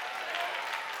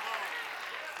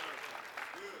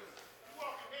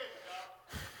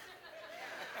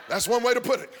 That's one way to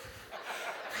put it.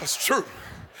 That's true.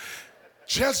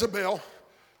 Jezebel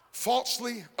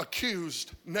falsely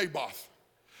accused Naboth.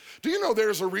 Do you know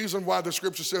there's a reason why the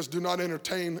scripture says do not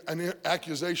entertain an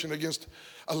accusation against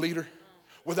a leader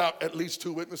without at least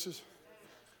two witnesses?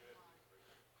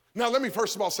 Now, let me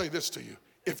first of all say this to you.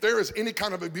 If there is any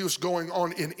kind of abuse going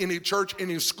on in any church,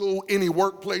 any school, any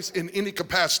workplace, in any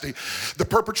capacity, the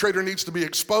perpetrator needs to be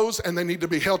exposed, and they need to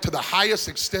be held to the highest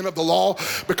extent of the law,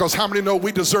 because how many know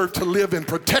we deserve to live in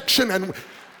protection? And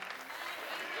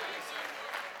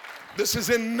this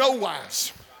is in no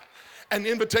wise an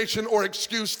invitation or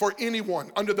excuse for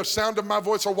anyone under the sound of my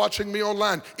voice or watching me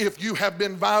online. If you have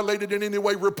been violated in any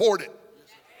way, report it.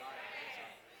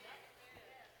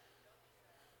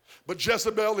 But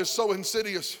Jezebel is so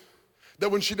insidious that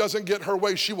when she doesn't get her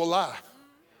way, she will lie.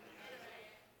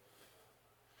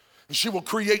 And she will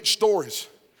create stories.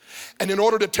 And in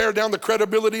order to tear down the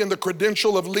credibility and the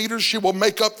credential of leaders, she will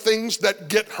make up things that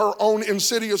get her own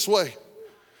insidious way.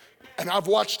 And I've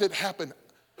watched it happen.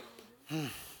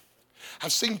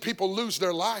 I've seen people lose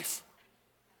their life.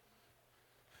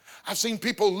 I've seen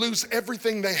people lose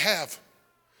everything they have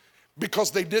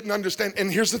because they didn't understand. And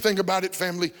here's the thing about it,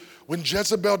 family. When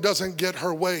Jezebel doesn't get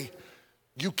her way,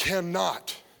 you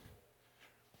cannot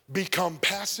become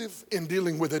passive in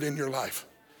dealing with it in your life.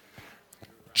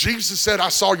 Jesus said, I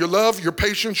saw your love, your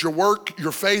patience, your work,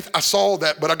 your faith. I saw all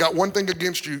that, but I got one thing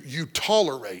against you. You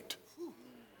tolerate.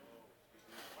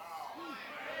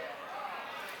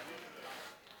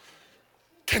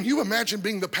 Can you imagine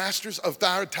being the pastors of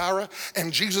Thyatira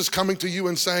and Jesus coming to you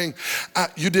and saying,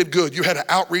 you did good. You had an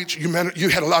outreach. You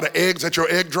had a lot of eggs at your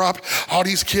egg drop. All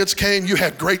these kids came. You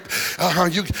had great,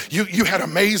 you had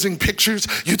amazing pictures.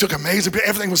 You took amazing,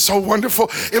 everything was so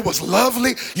wonderful. It was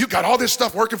lovely. You got all this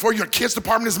stuff working for you. Your kids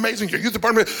department is amazing. Your youth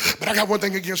department. But I got one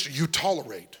thing against you. You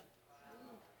tolerate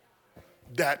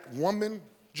that woman,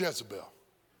 Jezebel.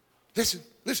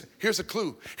 Listen, here's a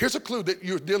clue. Here's a clue that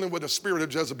you're dealing with a spirit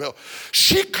of Jezebel.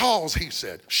 She calls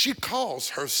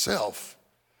herself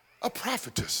a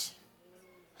prophetess.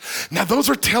 Now, those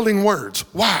are telling words.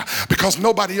 Why? Because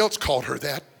nobody else called her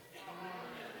that.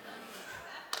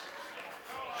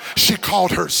 She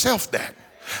called herself that.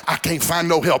 I can't find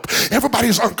no help.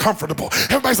 Everybody's uncomfortable.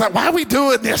 Everybody's like, why are we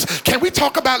doing this? Can we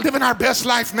talk about living our best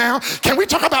life now? Can we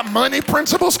talk about money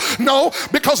principles? No,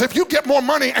 because if you get more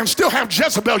money and still have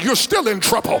Jezebel, you're still in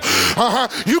trouble.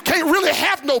 You can't really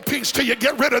have no peace till you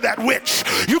get rid of that witch.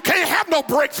 You can't have no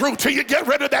breakthrough till you get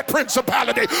rid of that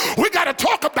principality. We got to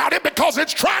talk about it because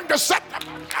it's trying to set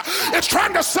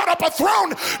up a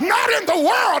throne, not in the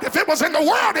world. If it was in the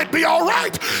world, it'd be all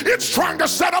right. It's trying to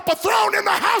set up a throne in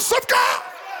the house of God.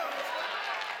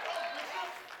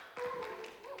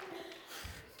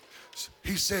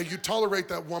 He said, you tolerate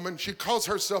that woman. She calls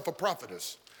herself a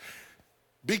prophetess.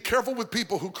 Be careful with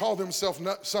people who call themselves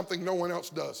something no one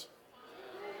else does.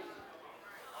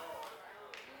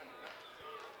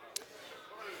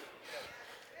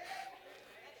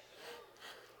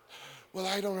 Well,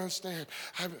 I don't understand.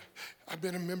 I've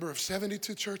been a member of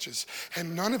 72 churches,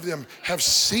 and none of them have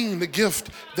seen the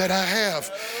gift that I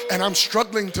have, and I'm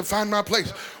struggling to find my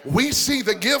place. We see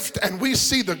the gift and we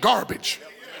see the garbage.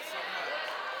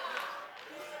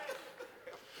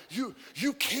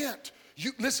 You can't.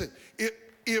 Listen,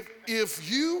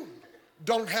 if you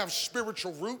don't have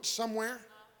spiritual roots somewhere,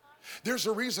 there's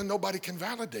a reason nobody can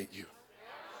validate you.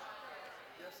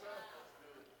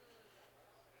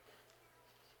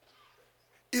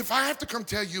 If I have to come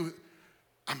tell you,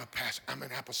 I'm a pastor, I'm an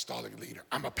apostolic leader,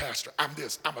 I'm a pastor, I'm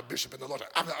this, I'm a bishop in the Lord,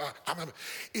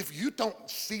 if you don't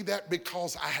see that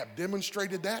because I have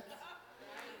demonstrated that,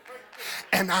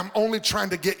 and I'm only trying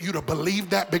to get you to believe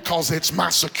that because it's my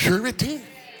security,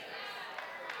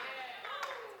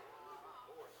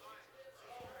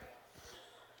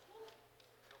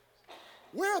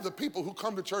 where are the people who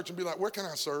come to church and be like, where can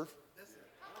I serve?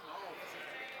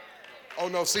 Oh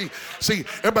no, see,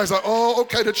 everybody's like, oh,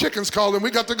 okay, the chicken's calling.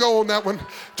 We got to go on that one.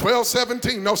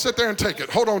 12:17. No, sit there and take it.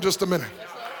 Hold on just a minute.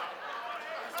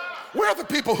 Where are the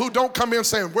people who don't come in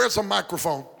saying, where's a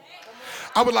microphone?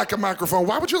 I would like a microphone.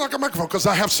 Why would you like a microphone? Because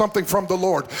I have something from the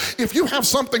Lord. If you have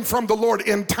something from the Lord,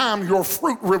 in time, your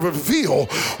fruit will reveal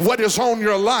what is on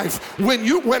your life.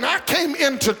 When I came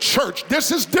into church,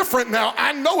 this is different now.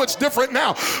 I know it's different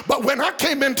now. But when I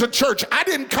came into church, I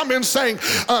didn't come in saying,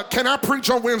 can I preach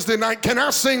on Wednesday night? Can I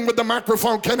sing with the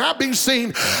microphone? Can I be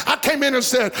seen? I came in and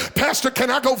said, Pastor,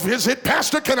 can I go visit?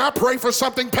 Pastor, can I pray for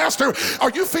something? Pastor,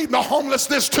 are you feeding the homeless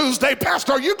this Tuesday?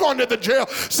 Pastor, are you going to the jail?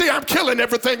 See, I'm killing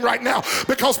everything right now.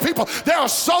 Because there are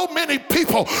so many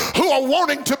people who are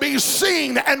wanting to be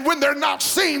seen, and when they're not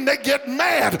seen, they get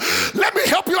mad. Let me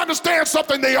help you understand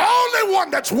something. The only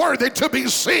one that's worthy to be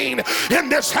seen in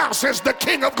this house is the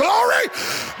King of Glory.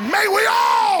 May we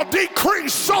all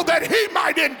decrease so that he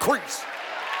might increase.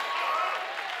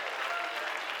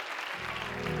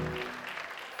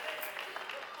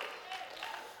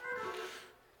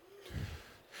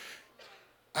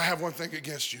 I have one thing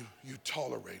against you. You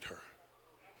tolerate her.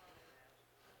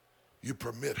 You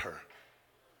permit her.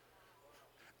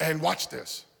 And watch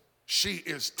this. She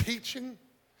is teaching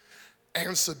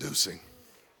and seducing.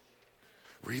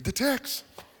 Read the text.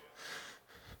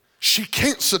 She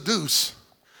can't seduce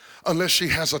unless she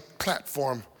has a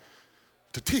platform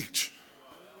to teach.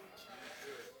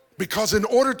 Because in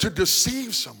order to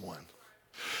deceive someone,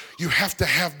 you have to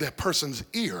have that person's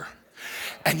ear.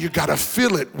 And you got to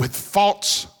fill it with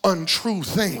false, untrue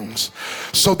things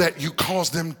so that you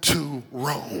cause them to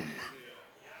roam.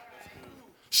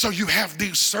 So you have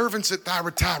these servants at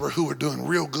Thyatira who are doing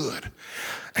real good.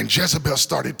 And Jezebel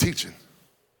started teaching.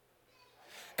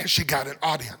 And she got an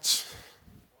audience.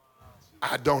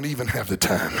 I don't even have the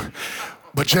time.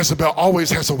 But Jezebel always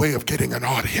has a way of getting an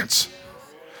audience.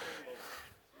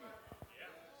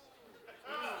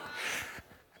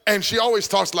 And she always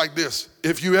talks like this.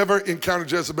 If you ever encounter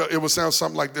Jezebel, it will sound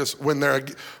something like this. When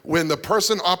the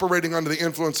person operating under the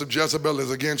influence of Jezebel is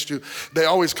against you, they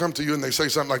always come to you and they say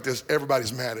something like this.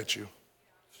 Everybody's mad at you.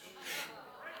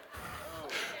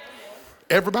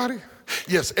 Everybody?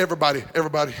 Yes, everybody.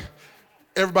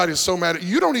 Everybody is so mad at you.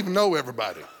 You don't even know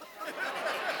everybody.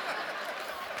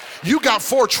 You got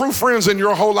 4 true friends in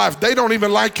your whole life. They don't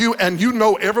even like you, and you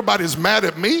know everybody's mad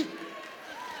at me?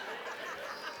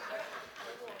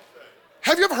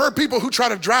 Have you ever heard people who try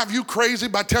to drive you crazy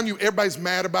by telling you everybody's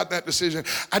mad about that decision?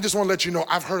 I just want to let you know,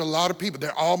 I've heard a lot of people,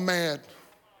 they're all mad.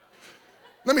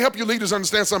 Let me help you leaders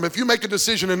understand something. If you make a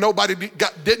decision and nobody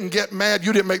didn't get mad,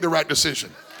 you didn't make the right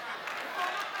decision.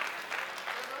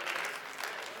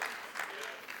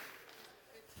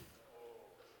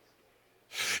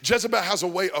 Jezebel has a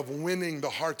way of winning the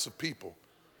hearts of people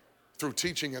through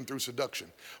teaching and through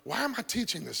seduction. Why am I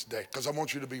teaching this today? Because I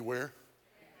want you to beware.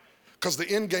 Because the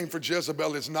end game for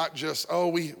Jezebel is not just, oh,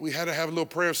 we had to have a little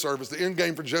prayer service. The end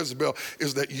game for Jezebel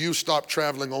is that you stop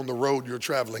traveling on the road you're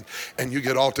traveling and you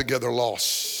get altogether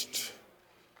lost.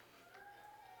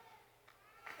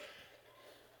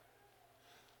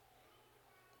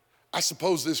 I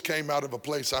suppose this came out of a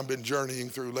place I've been journeying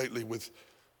through lately with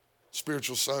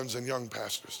spiritual sons and young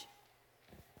pastors.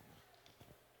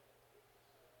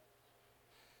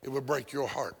 It would break your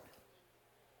heart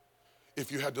if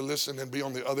you had to listen and be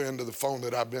on the other end of the phone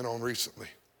that I've been on recently.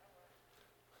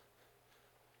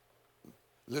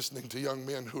 Listening to young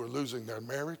men who are losing their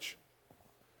marriage.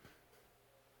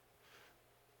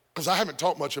 Because I haven't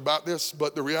talked much about this,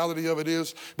 but the reality of it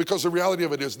is, because the reality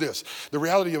of it is this. The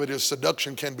reality of it is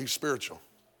seduction can be spiritual.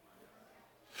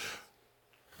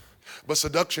 But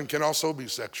seduction can also be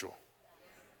sexual.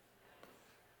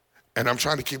 And I'm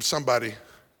trying to keep somebody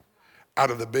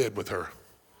out of the bed with her.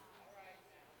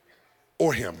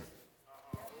 Or him.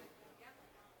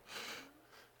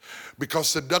 Because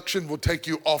seduction will take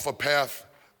you off a path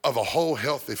of a whole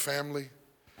healthy family,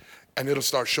 and it'll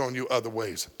start showing you other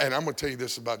ways. And I'm going to tell you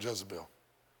this about Jezebel.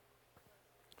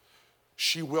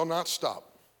 She will not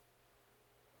stop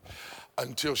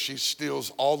until she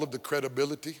steals all of the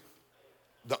credibility,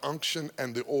 the unction,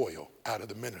 and the oil out of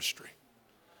the ministry.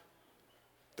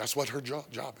 That's what her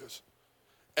job is.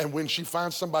 And when she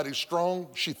finds somebody strong,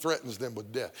 she threatens them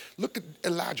with death. Look at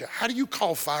Elijah. How do you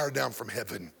call fire down from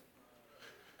heaven?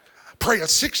 Pray a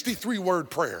 63-word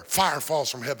prayer. Fire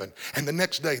falls from heaven. And the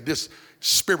next day, this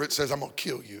spirit says, I'm going to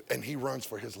kill you. And he runs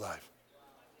for his life.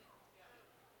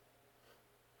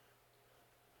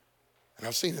 And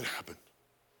I've seen it happen.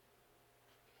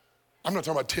 I'm not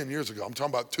talking about 10 years ago. I'm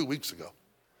talking about 2 weeks ago.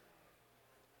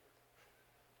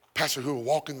 Pastor who were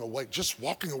walking away, just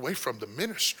walking away from the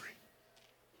ministry.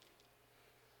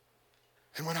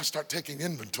 And when I start taking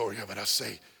inventory of it, I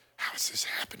say, how is this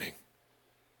happening?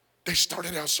 They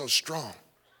started out so strong.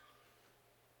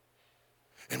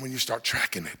 And when you start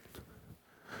tracking it,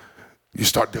 you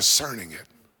start discerning it,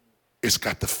 it's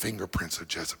got the fingerprints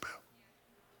of Jezebel.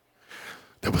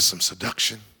 There was some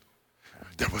seduction.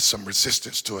 There was some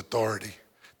resistance to authority.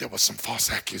 There was some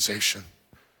false accusation.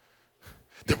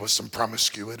 There was some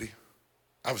promiscuity.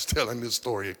 I was telling this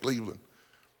story at Cleveland.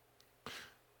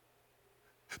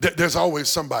 There's always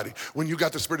somebody. When you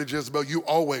got the spirit of Jezebel, you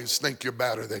always think you're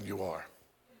better than you are.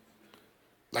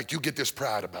 Like you get this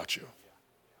pride about you.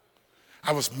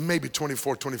 I was maybe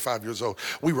 24, 25 years old.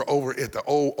 We were over at the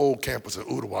old campus at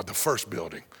Ottawa, the first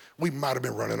building. We might have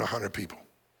been running 100 people.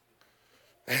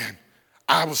 And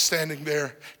I was standing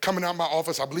there, coming out of my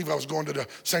office. I believe I was going to the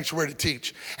sanctuary to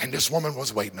teach. And this woman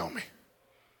was waiting on me.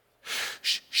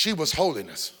 She was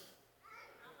holiness.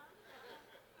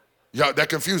 Y'all, that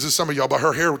confuses some of y'all, but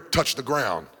her hair touched the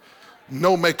ground.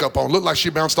 No makeup on. Looked like she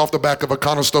bounced off the back of a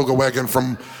Conestoga wagon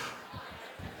from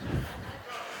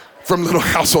Little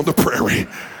House on the Prairie.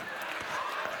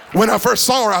 When I first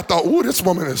saw her, I thought, ooh, this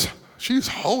woman she's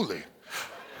holy.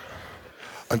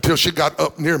 Until she got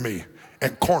up near me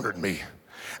and cornered me.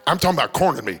 I'm talking about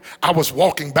cornered me. I was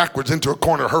walking backwards into a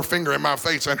corner, her finger in my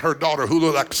face, and her daughter, who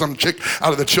looked like some chick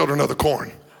out of the Children of the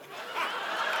Corn.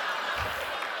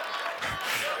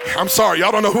 I'm sorry,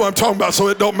 y'all don't know who I'm talking about, so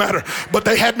it don't matter. But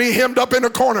they had me hemmed up in a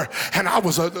corner, and I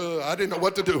didn't know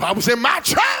what to do. I was in my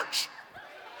church.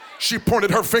 She pointed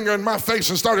her finger in my face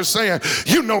and started saying,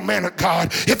 you know, man of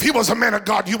God, if he was a man of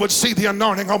God, you would see the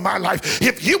anointing on my life.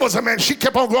 If you was a man, she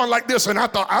kept on going like this, and I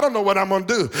thought, I don't know what I'm going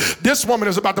to do. This woman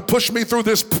is about to push me through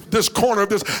this corner of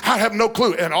this. I have no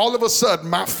clue. And all of a sudden,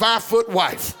 my 5-foot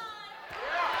wife,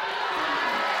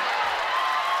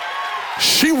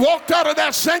 she walked out of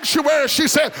that sanctuary. She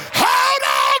said, hold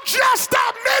on just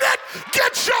a minute.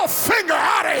 Get your finger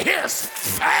out of his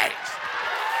face.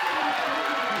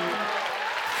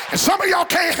 And some of y'all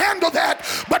can't handle that,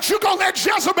 but you're going to let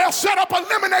Jezebel set up a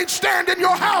lemonade stand in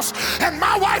your house, and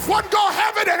my wife wasn't going to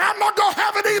have it, and I'm not going to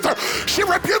have it either. She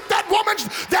rebuked that woman.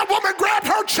 That woman grabbed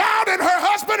her child and her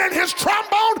husband and his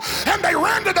trombone, and they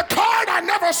ran to the car, and I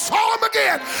never saw him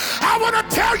again. I want to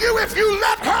tell you, if you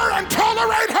let her and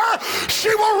tolerate her,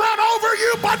 she will run over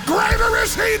you, but greater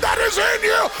is he that is in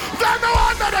you than the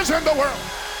one that is in the world.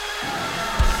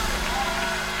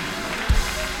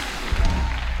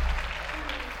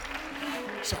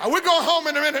 We're going home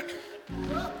in a minute.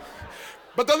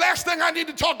 But the last thing I need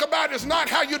to talk about is not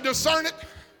how you discern it.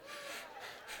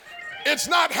 It's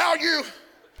not how you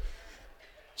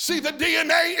see the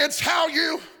DNA. It's how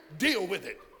you deal with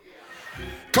it.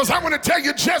 Because I want to tell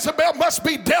you, Jezebel must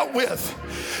be dealt with.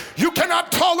 You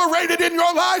cannot tolerate it in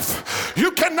your life.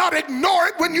 You cannot ignore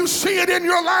it when you see it in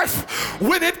your life.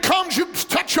 When it comes, you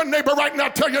touch your neighbor right now.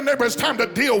 Tell your neighbor it's time to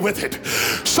deal with it.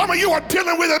 Some of you are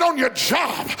dealing with it on your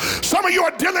job. Some of you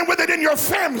are dealing with it in your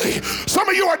family. Some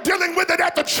of you are dealing with it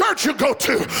at the church you go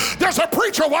to. There's a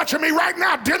preacher watching me right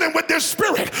now dealing with this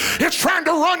spirit. It's trying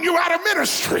to run you out of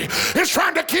ministry. It's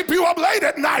trying to keep you up late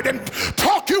at night and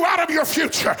talk you out of your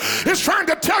future. It's trying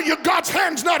to tell you God's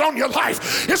hand's not on your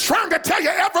life. It's trying to tell you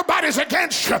everybody's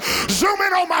against you. Zoom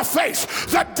in on my face.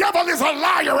 The devil is a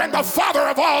liar and the father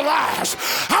of all lies.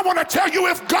 I want to tell you,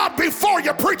 if God be for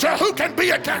you, preacher, who can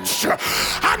be against you?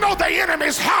 I know the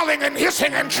enemy's howling and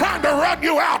hissing and trying to run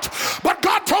you out, but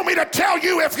God told me to tell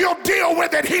you, if you'll deal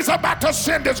with it, he's about to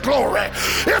send his glory.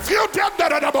 If you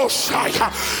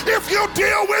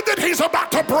deal with it, he's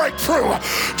about to break through.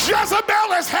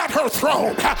 Jezebel has had her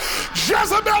throne.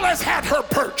 Jezebel has had her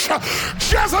perch.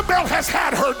 Jezebel has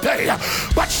had her day.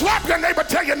 But slap your neighbor,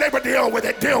 tell your neighbor, deal with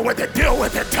it, deal with it, deal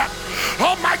with it.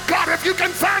 Oh my God, if you can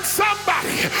find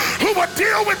somebody who would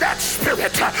deal with that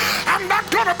spirit, I'm not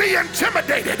going to be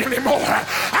intimidated anymore.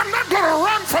 I'm not going going to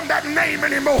run from that name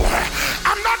anymore.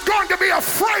 I'm not going to be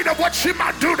afraid of what she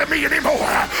might do to me anymore.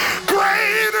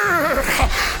 Greater,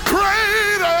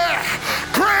 greater,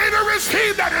 greater is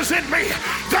he that is in me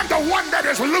than the one that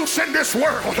is loose in this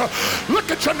world.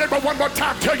 Look at your neighbor one more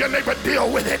time. Tell your neighbor,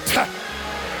 deal with it.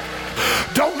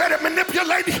 Don't let it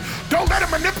manipulate you. Don't let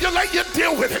it manipulate you.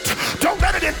 Deal with it. Don't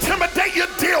let it intimidate you.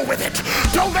 Deal with it.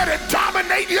 Don't let it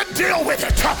dominate you. Deal with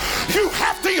it. You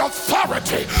have the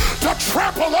authority to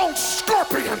trample on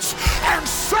scorpions and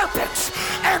serpents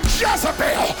and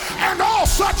Jezebel and all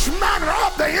such manner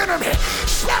of the enemy.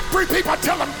 Slap 3 people.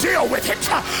 Tell them, deal with it.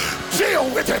 Deal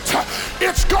with it.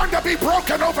 It's going to be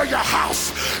broken over your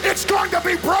house. It's going to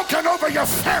be broken over your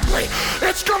family.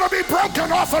 It's going to be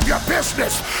broken off of your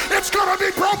business. It's going to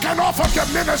be broken off of your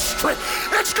ministry.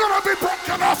 It's going to be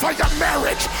broken off of your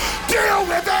marriage. Deal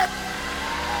with it.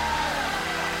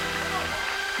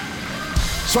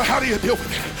 So how do you deal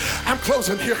with it? I'm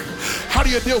closing here. How do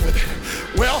you deal with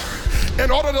it? Well, in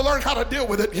order to learn how to deal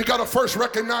with it, you got to first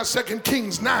recognize 2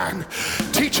 Kings 9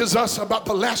 teaches us about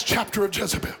the last chapter of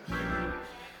Jezebel.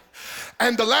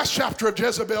 And the last chapter of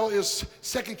Jezebel is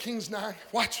 2 Kings 9.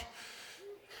 Watch.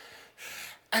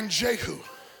 And Jehu.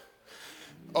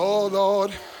 Oh,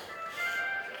 Lord.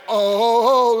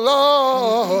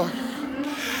 Oh, Lord.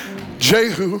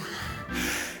 Jehu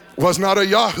was not a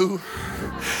Yahoo.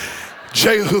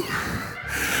 Jehu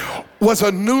was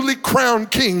a newly crowned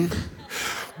king,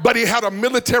 but he had a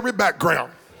military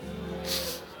background.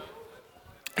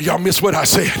 Y'all miss what I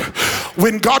said.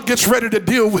 When God gets ready to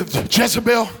deal with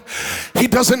Jezebel, he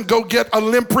doesn't go get a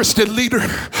limp-wristed leader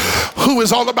who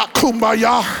is all about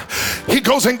kumbaya. He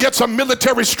goes and gets a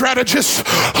military strategist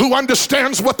who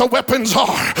understands what the weapons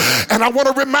are. And I want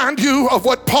to remind you of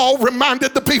what Paul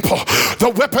reminded the people.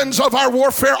 The weapons of our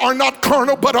warfare are not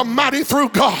carnal, but are mighty through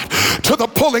God to the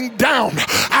pulling down.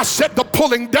 I said the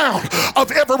pulling down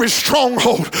of every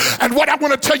stronghold. And what I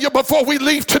want to tell you before we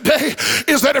leave today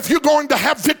is that if you're going to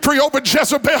have victory over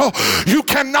Jezebel, you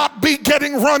cannot be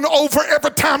getting run over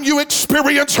every time you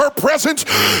experience her presence.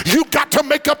 You got to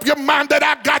make up your mind that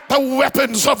I got the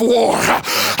weapons of war.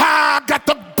 I got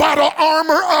the battle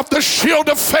armor of the shield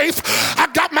of faith. I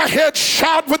got my head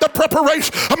shod with the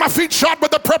preparation, my feet shod with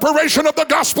the preparation of the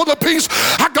gospel of peace.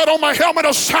 I got on my helmet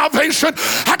of salvation.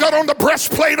 I got on the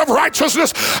breastplate of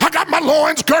righteousness. I got my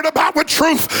loins girded about with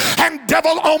truth, and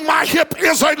devil on my hip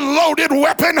is a loaded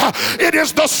weapon. It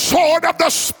is the sword of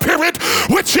the Spirit,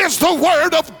 which is the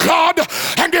word of God.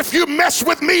 And if you mess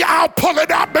with me, I'll pull it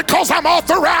out, because I'm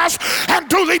authorized and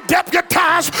duly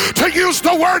deputized to use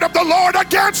the word of the Lord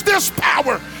against this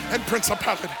power and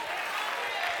principality.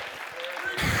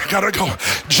 Gotta go.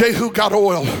 Jehu got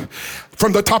oil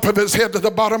from the top of his head to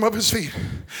the bottom of his feet.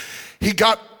 He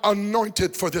got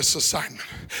anointed for this assignment.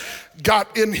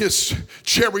 Got in his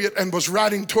chariot and was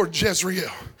riding toward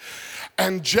Jezreel.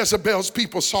 And Jezebel's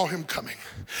people saw him coming.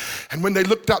 And when they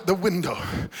looked out the window,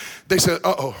 they said,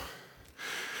 uh-oh,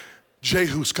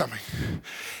 Jehu's coming.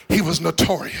 He was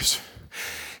notorious.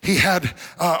 He had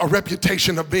a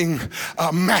reputation of being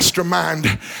a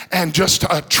mastermind and just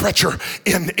a treacher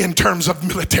in terms of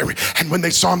military. And when they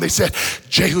saw him, they said,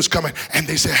 Jehu's coming. And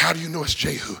they said, how do you know it's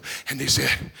Jehu? And they said,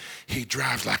 he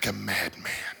drives like a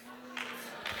madman.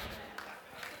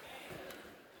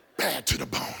 Bad to the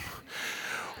bone.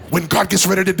 When God gets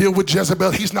ready to deal with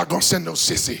Jezebel, he's not going to send no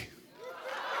sissy.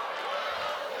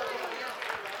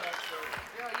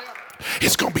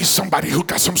 It's going to be somebody who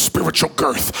got some spiritual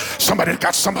girth, somebody that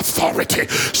got some authority,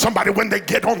 somebody when they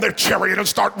get on their chariot and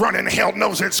start running, hell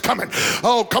knows it's coming.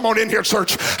 Oh, come on in here,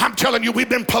 church. I'm telling you, we've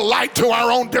been polite to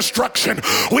our own destruction.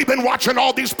 We've been watching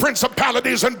all these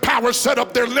principalities and powers set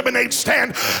up their lemonade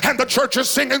stand, and the church is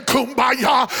singing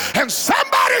kumbaya, and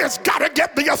somebody has got to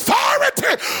get the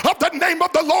authority of the name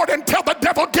of the Lord and tell the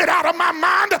devil, get out of my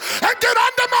mind and get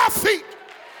under my feet.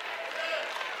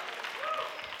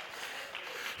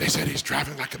 They said he's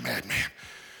driving like a madman.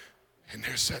 And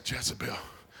there sat Jezebel.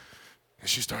 And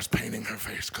she starts painting her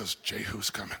face because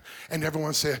Jehu's coming. And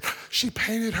everyone said, she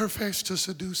painted her face to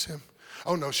seduce him.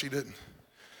 Oh, no, she didn't.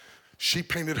 She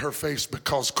painted her face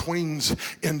because queens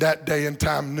in that day and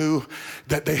time knew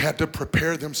that they had to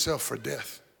prepare themselves for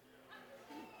death.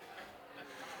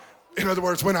 In other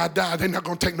words, when I die, they're not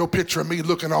going to take no picture of me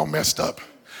looking all messed up.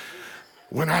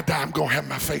 When I die, I'm going to have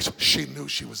my face. She knew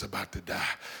she was about to die.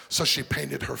 So she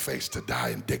painted her face to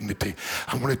die in dignity.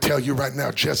 I want to tell you right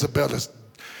now, Jezebel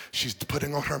she's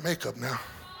putting on her makeup now.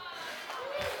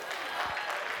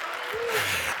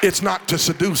 It's not to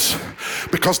seduce,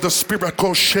 because the spirit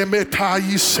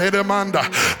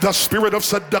of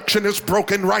seduction is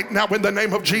broken right now in the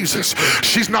name of Jesus.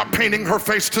 She's not painting her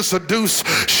face to seduce.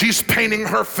 She's painting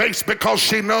her face because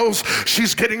she knows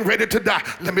she's getting ready to die.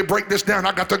 Let me break this down.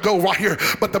 I got to go right here.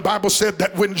 But the Bible said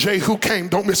that when Jehu came,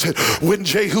 don't miss it. When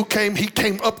Jehu came, he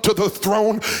came up to the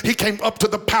throne. He came up to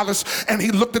the palace, and he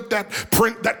looked at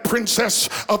that princess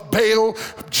of Baal,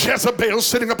 Jezebel,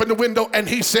 sitting up in the window, and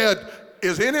he said,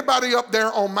 is anybody up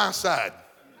there on my side?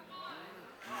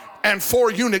 And 4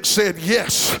 eunuchs said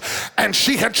yes. And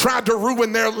she had tried to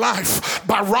ruin their life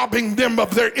by robbing them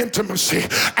of their intimacy.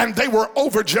 And they were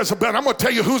over Jezebel. I'm going to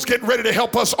tell you who's getting ready to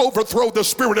help us overthrow the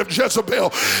spirit of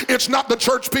Jezebel. It's not the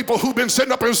church people who've been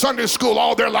sitting up in Sunday school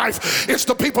all their life. It's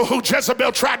the people who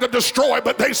Jezebel tried to destroy,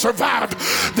 but they survived.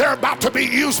 They're about to be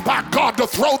used by God to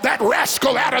throw that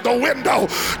rascal out of the window.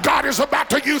 God is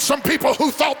about to use some people who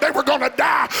thought they were going to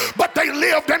die, but they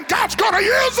lived, and God's going to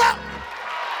use them.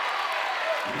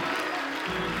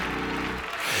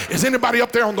 Is anybody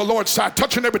up there on the Lord's side?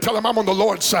 Touch your neighbor, tell him I'm on the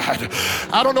Lord's side.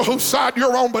 I don't know whose side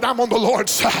you're on, but I'm on the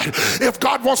Lord's side. If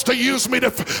God wants to use me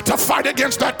to fight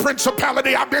against that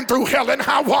principality, I've been through hell and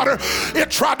high water.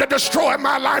 It tried to destroy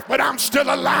my life, but I'm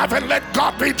still alive, and let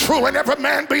God be true and every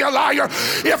man be a liar.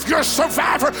 If you're a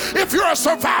survivor,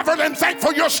 then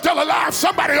thankful you're still alive.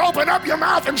 Somebody open up your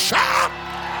mouth and shout.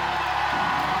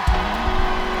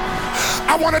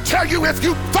 I want to tell you, if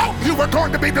you thought you were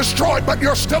going to be destroyed but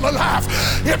you're still alive,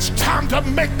 it's time to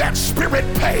make that spirit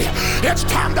pay. It's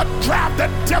time to drive the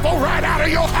devil right out of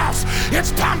your house.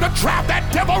 It's time to drive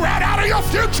that devil right out of your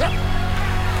future.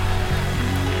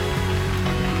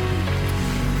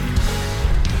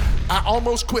 I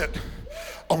almost quit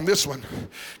on this one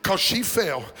because she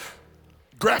fell.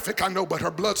 Graphic, I know, but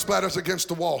her blood splatters against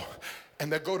the wall, and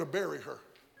they go to bury her.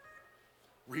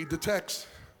 Read the text.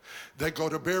 They go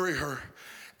to bury her,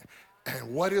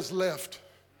 and what is left?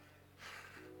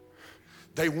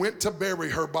 They went to bury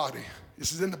her body.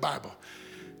 This is in the Bible.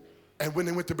 And when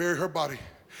they went to bury her body,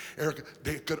 Erica,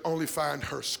 they could only find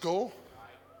her skull,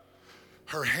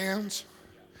 her hands,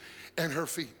 and her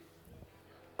feet.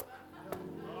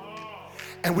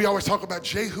 And we always talk about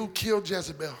Jehu killed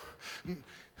Jezebel.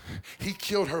 He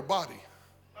killed her body.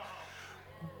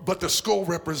 But the skull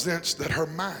represents that her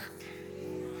mind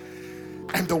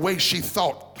and the way she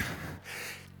thought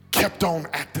kept on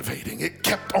activating. It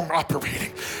kept on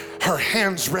operating. Her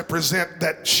hands represent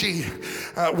that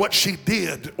what she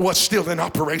did was still in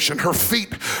operation. Her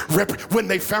feet, when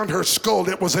they found her skull,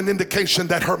 it was an indication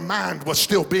that her mind was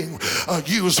still being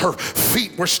used. Her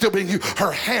feet were still being used.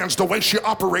 Her hands, the way she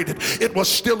operated, it was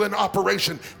still in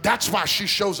operation. That's why she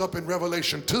shows up in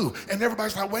Revelation 2. And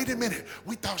everybody's like, wait a minute,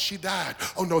 we thought she died.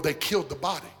 Oh no, they killed the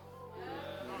body.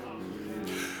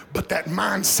 But that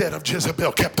mindset of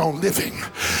Jezebel kept on living.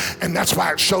 And that's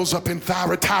why it shows up in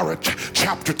Thyatira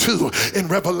chapter 2 in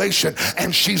Revelation.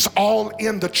 And she's all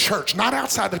in the church, not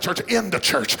outside the church, in the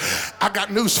church. I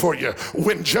got news for you.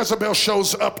 When Jezebel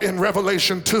shows up in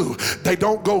Revelation 2, they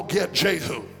don't go get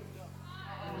Jehu.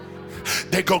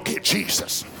 They go get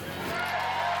Jesus.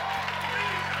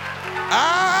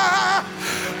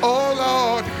 Oh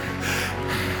Lord.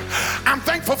 I'm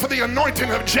thankful for the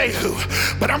anointing of Jehu,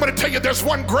 but I'm going to tell you there's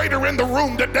one greater in the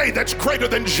room today that's greater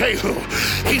than Jehu.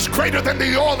 He's greater than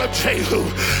the oil of Jehu.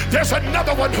 There's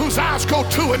another one whose eyes go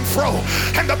to and fro,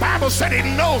 and the Bible said he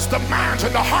knows the minds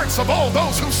and the hearts of all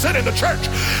those who sit in the church.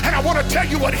 And I want to tell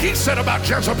you what he said about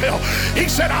Jezebel. He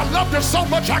said, I loved her so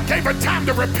much I gave her time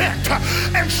to repent,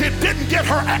 and she didn't get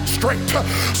her act straight.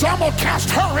 So I'm going to cast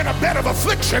her in a bed of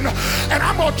affliction, and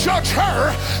I'm going to judge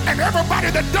her, and everybody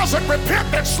that doesn't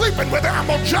repent that's sleeping with her, I'm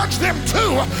going to judge them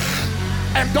too.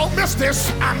 And don't miss this,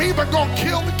 I'm even going to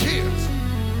kill the kids.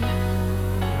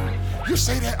 You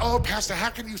say that, oh Pastor, how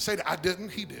can you say that? I didn't,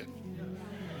 he did.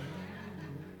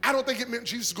 I don't think it meant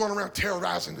Jesus going around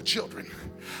terrorizing the children.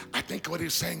 I think what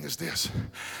he's saying is this: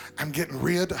 I'm getting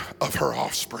rid of her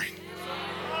offspring.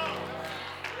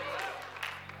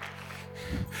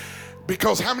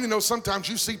 Because how many know sometimes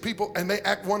you see people and they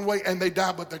act one way and they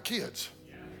die, but their kids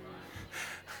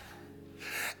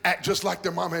act just like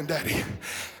their mama and daddy,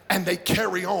 and they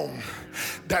carry on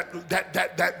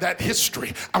that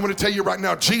history. I'm going to tell you right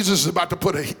now, Jesus is about to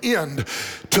put an end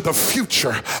to the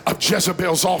future of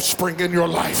Jezebel's offspring in your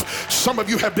life. Some of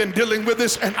you have been dealing with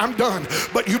this, and I'm done,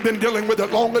 but you've been dealing with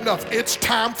it long enough. It's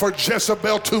time for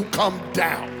Jezebel to come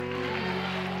down.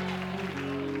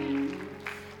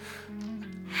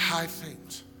 High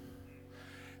things,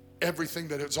 everything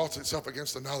that exalts itself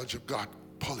against the knowledge of God,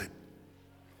 pull it.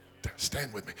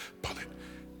 Stand with me. Pull it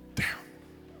down.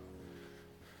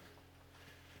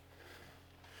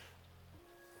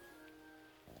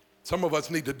 Some of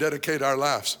us need to dedicate our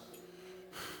lives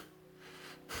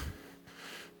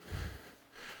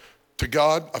to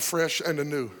God afresh and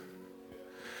anew.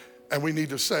 And we need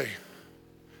to say,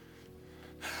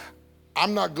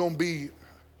 I'm not going to be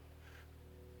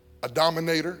a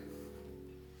dominator,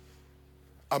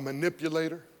 a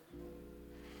manipulator.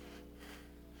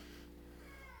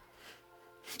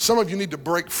 Some of you need to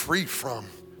break free from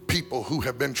people who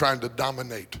have been trying to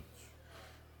dominate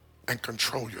and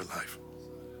control your life.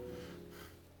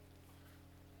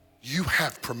 You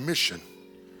have permission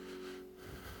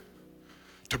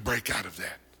to break out of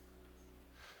that.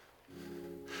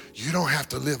 You don't have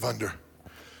to live under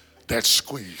that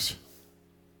squeeze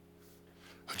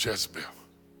of Jezebel.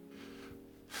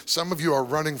 Some of you are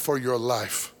running for your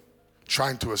life,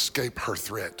 trying to escape her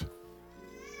threat.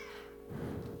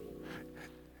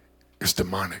 It's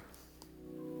demonic.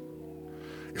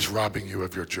 It's robbing you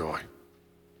of your joy.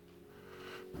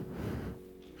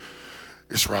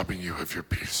 It's robbing you of your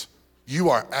peace. You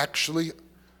are actually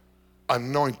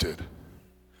anointed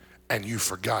and you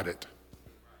forgot it.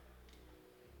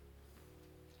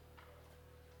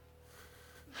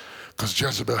 Because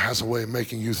Jezebel has a way of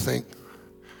making you think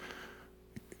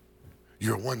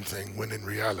you're one thing when in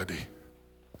reality,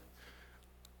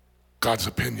 God's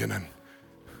opinion and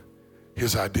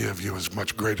his idea of you is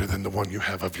much greater than the one you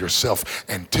have of yourself.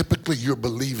 And typically you're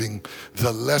believing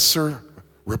the lesser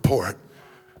report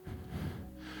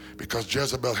because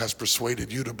Jezebel has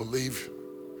persuaded you to believe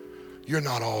you're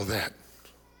not all that.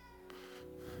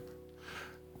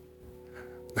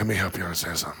 Let me help you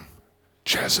understand something.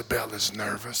 Jezebel is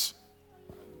nervous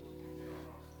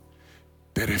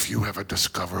that if you ever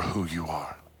discover who you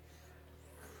are,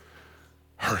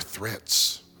 her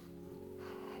threats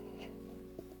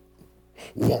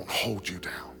won't hold you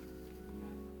down.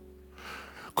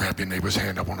 Grab your neighbor's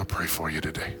hand. I want to pray for you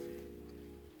today.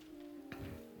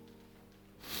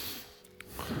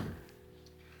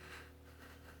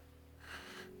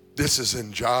 This is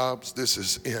in jobs. This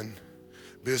is in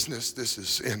business. This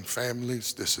is in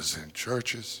families. This is in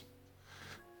churches.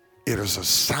 It is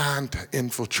assigned to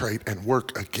infiltrate and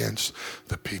work against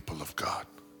the people of God.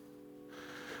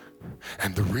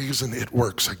 And the reason it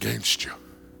works against you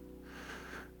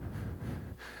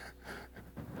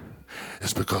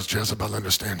is because Jezebel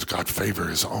understands God's favor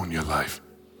is on your life.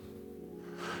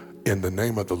 In the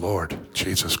name of the Lord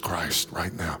Jesus Christ,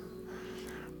 right now,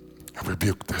 I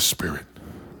rebuke this spirit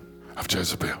of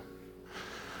Jezebel.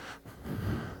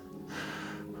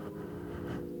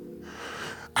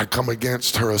 I come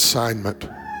against her assignment.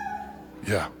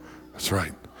 Yeah, that's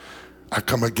right. I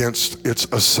come against its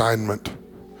assignment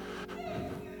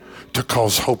to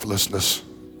cause hopelessness,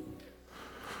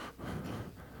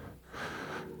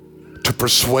 to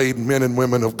persuade men and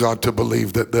women of God to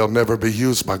believe that they'll never be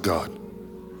used by God,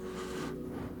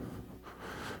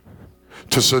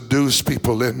 to seduce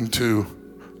people into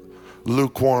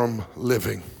lukewarm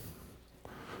living,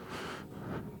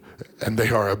 and they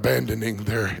are abandoning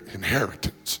their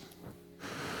inheritance.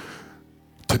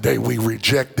 Today we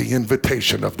reject the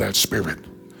invitation of that spirit.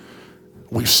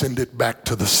 We send it back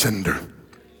to the sender.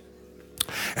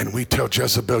 And we tell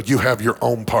Jezebel, you have your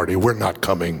own party, we're not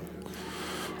coming.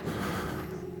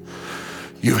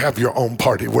 You have your own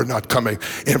party, we're not coming.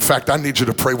 In fact, I need you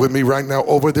to pray with me right now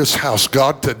over this house.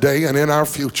 God, today and in our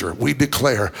future, we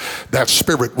declare that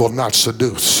spirit will not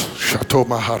seduce.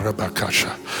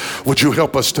 Would you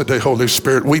help us today, Holy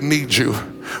Spirit? We need you.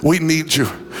 We need you.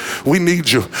 We need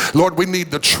you. Lord, we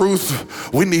need the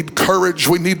truth. We need courage.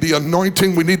 We need the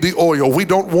anointing. We need the oil. We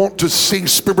don't want to see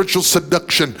spiritual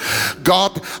seduction.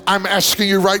 God, I'm asking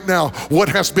you right now, what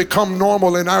has become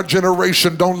normal in our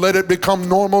generation, don't let it become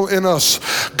normal in us.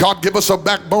 God, give us a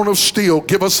backbone of steel.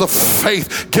 Give us a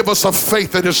faith. Give us a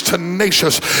faith that is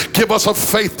tenacious. Give us a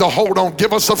faith to hold on.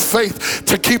 Give us a faith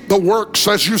to keep the works,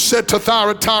 as you said to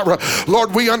Thyatira.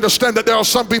 Lord, we understand that there are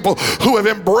some people who have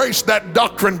embraced that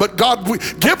doctrine, but God,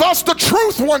 give us the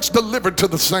truth once delivered to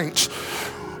the saints.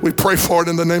 We pray for it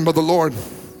in the name of the Lord.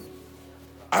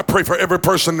 I pray for every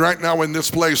person right now in this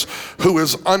place who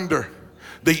is under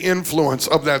the influence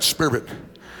of that spirit.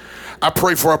 I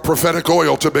pray for a prophetic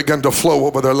oil to begin to flow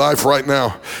over their life right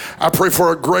now. I pray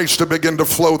for a grace to begin to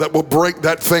flow that will break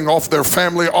that thing off their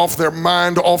family, off their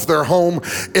mind, off their home.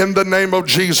 In the name of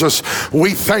Jesus,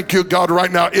 we thank you, God,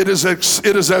 right now. It is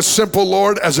as simple,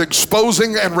 Lord, as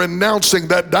exposing and renouncing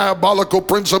that diabolical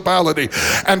principality.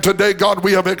 And today, God,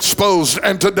 we have exposed.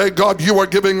 And today, God, you are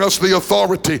giving us the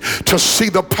authority to see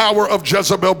the power of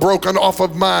Jezebel broken off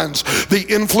of minds, the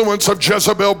influence of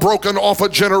Jezebel broken off a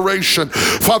generation.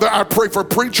 Father, I pray for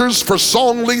preachers, for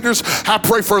song leaders. I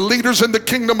pray for leaders in the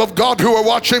kingdom of God who are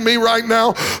watching me right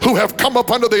now, who have come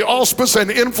up under the auspice and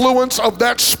influence of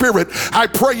that spirit. I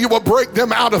pray you will break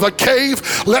them out of a cave.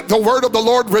 Let the word of the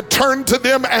Lord return to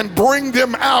them and bring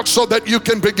them out so that you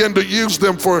can begin to use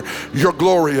them for your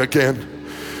glory again.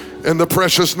 In the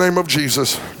precious name of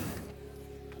Jesus.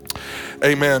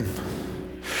 Amen.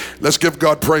 Let's give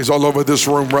God praise all over this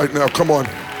room right now. Come on.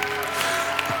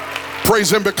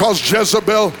 Praise him because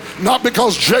Jezebel, not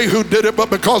because Jehu did it, but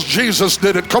because Jesus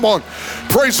did it. Come on.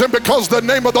 Praise him because the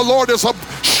name of the Lord is a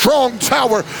strong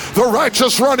tower. The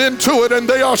righteous run into it and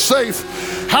they are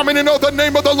safe. How many know the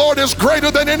name of the Lord is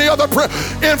greater than any other prayer?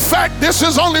 In fact, this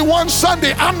is only one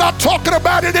Sunday. I'm not talking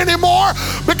about it anymore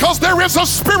because there is a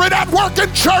spirit at work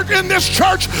in church, in this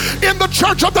church, in the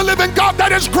church of the living God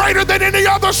that is greater than any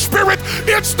other spirit.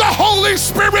 It's the Holy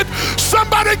Spirit.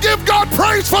 Somebody give God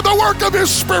praise for the work of his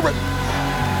spirit.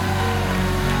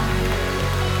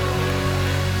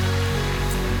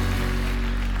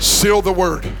 Seal the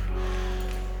word.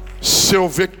 Seal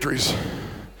victories.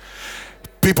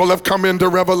 People have come into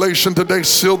revelation today.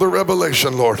 Seal the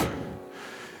revelation, Lord.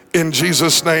 In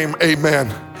Jesus' name,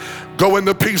 amen. Go in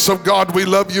the peace of God. We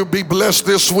love you. Be blessed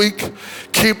this week.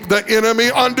 Keep the enemy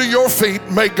under your feet.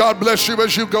 May God bless you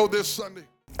as you go this Sunday.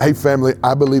 Hey family,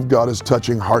 I believe God is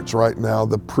touching hearts right now.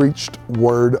 The preached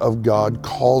word of God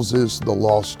causes the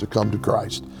lost to come to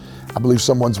Christ. I believe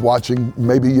someone's watching.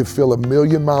 Maybe you feel a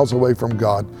million miles away from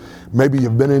God. Maybe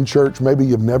you've been in church. Maybe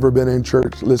you've never been in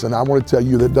church. Listen, I want to tell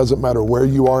you that it doesn't matter where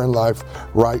you are in life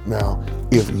right now.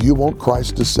 If you want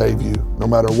Christ to save you, no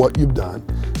matter what you've done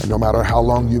and no matter how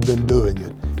long you've been doing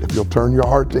it, if you'll turn your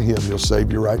heart to him, he'll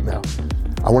save you right now.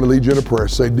 I want to lead you in a prayer.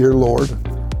 Say, dear Lord,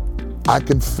 I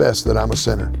confess that I'm a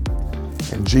sinner.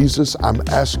 And Jesus, I'm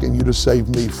asking you to save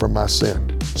me from my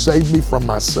sin. Save me from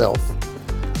myself.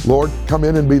 Lord, come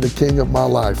in and be the king of my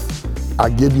life. I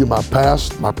give you my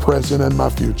past, my present, and my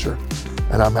future.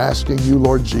 And I'm asking you,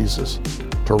 Lord Jesus,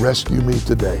 to rescue me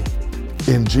today.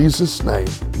 In Jesus' name,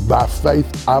 by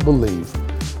faith, I believe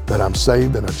that I'm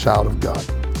saved and a child of God.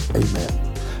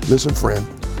 Amen. Listen, friend,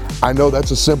 I know that's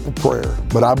a simple prayer,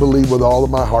 but I believe with all of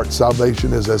my heart,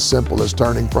 salvation is as simple as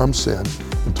turning from sin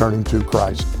and turning to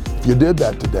Christ. If you did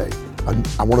that today,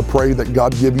 I want to pray that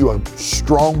God give you a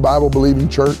strong Bible-believing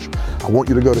church. I want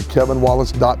you to go to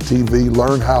kevinwallace.tv,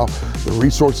 learn how the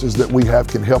resources that we have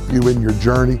can help you in your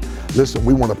journey. Listen,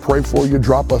 we want to pray for you.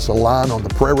 Drop us a line on the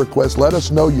prayer request. Let us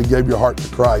know you gave your heart to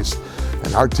Christ.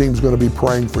 And our team's going to be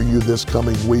praying for you this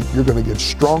coming week. You're going to get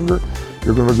stronger.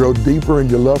 You're going to grow deeper in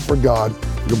your love for God.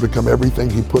 You're going to become everything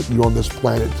he put you on this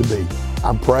planet to be.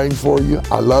 I'm praying for you.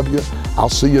 I love you. I'll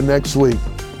see you next week.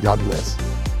 God bless.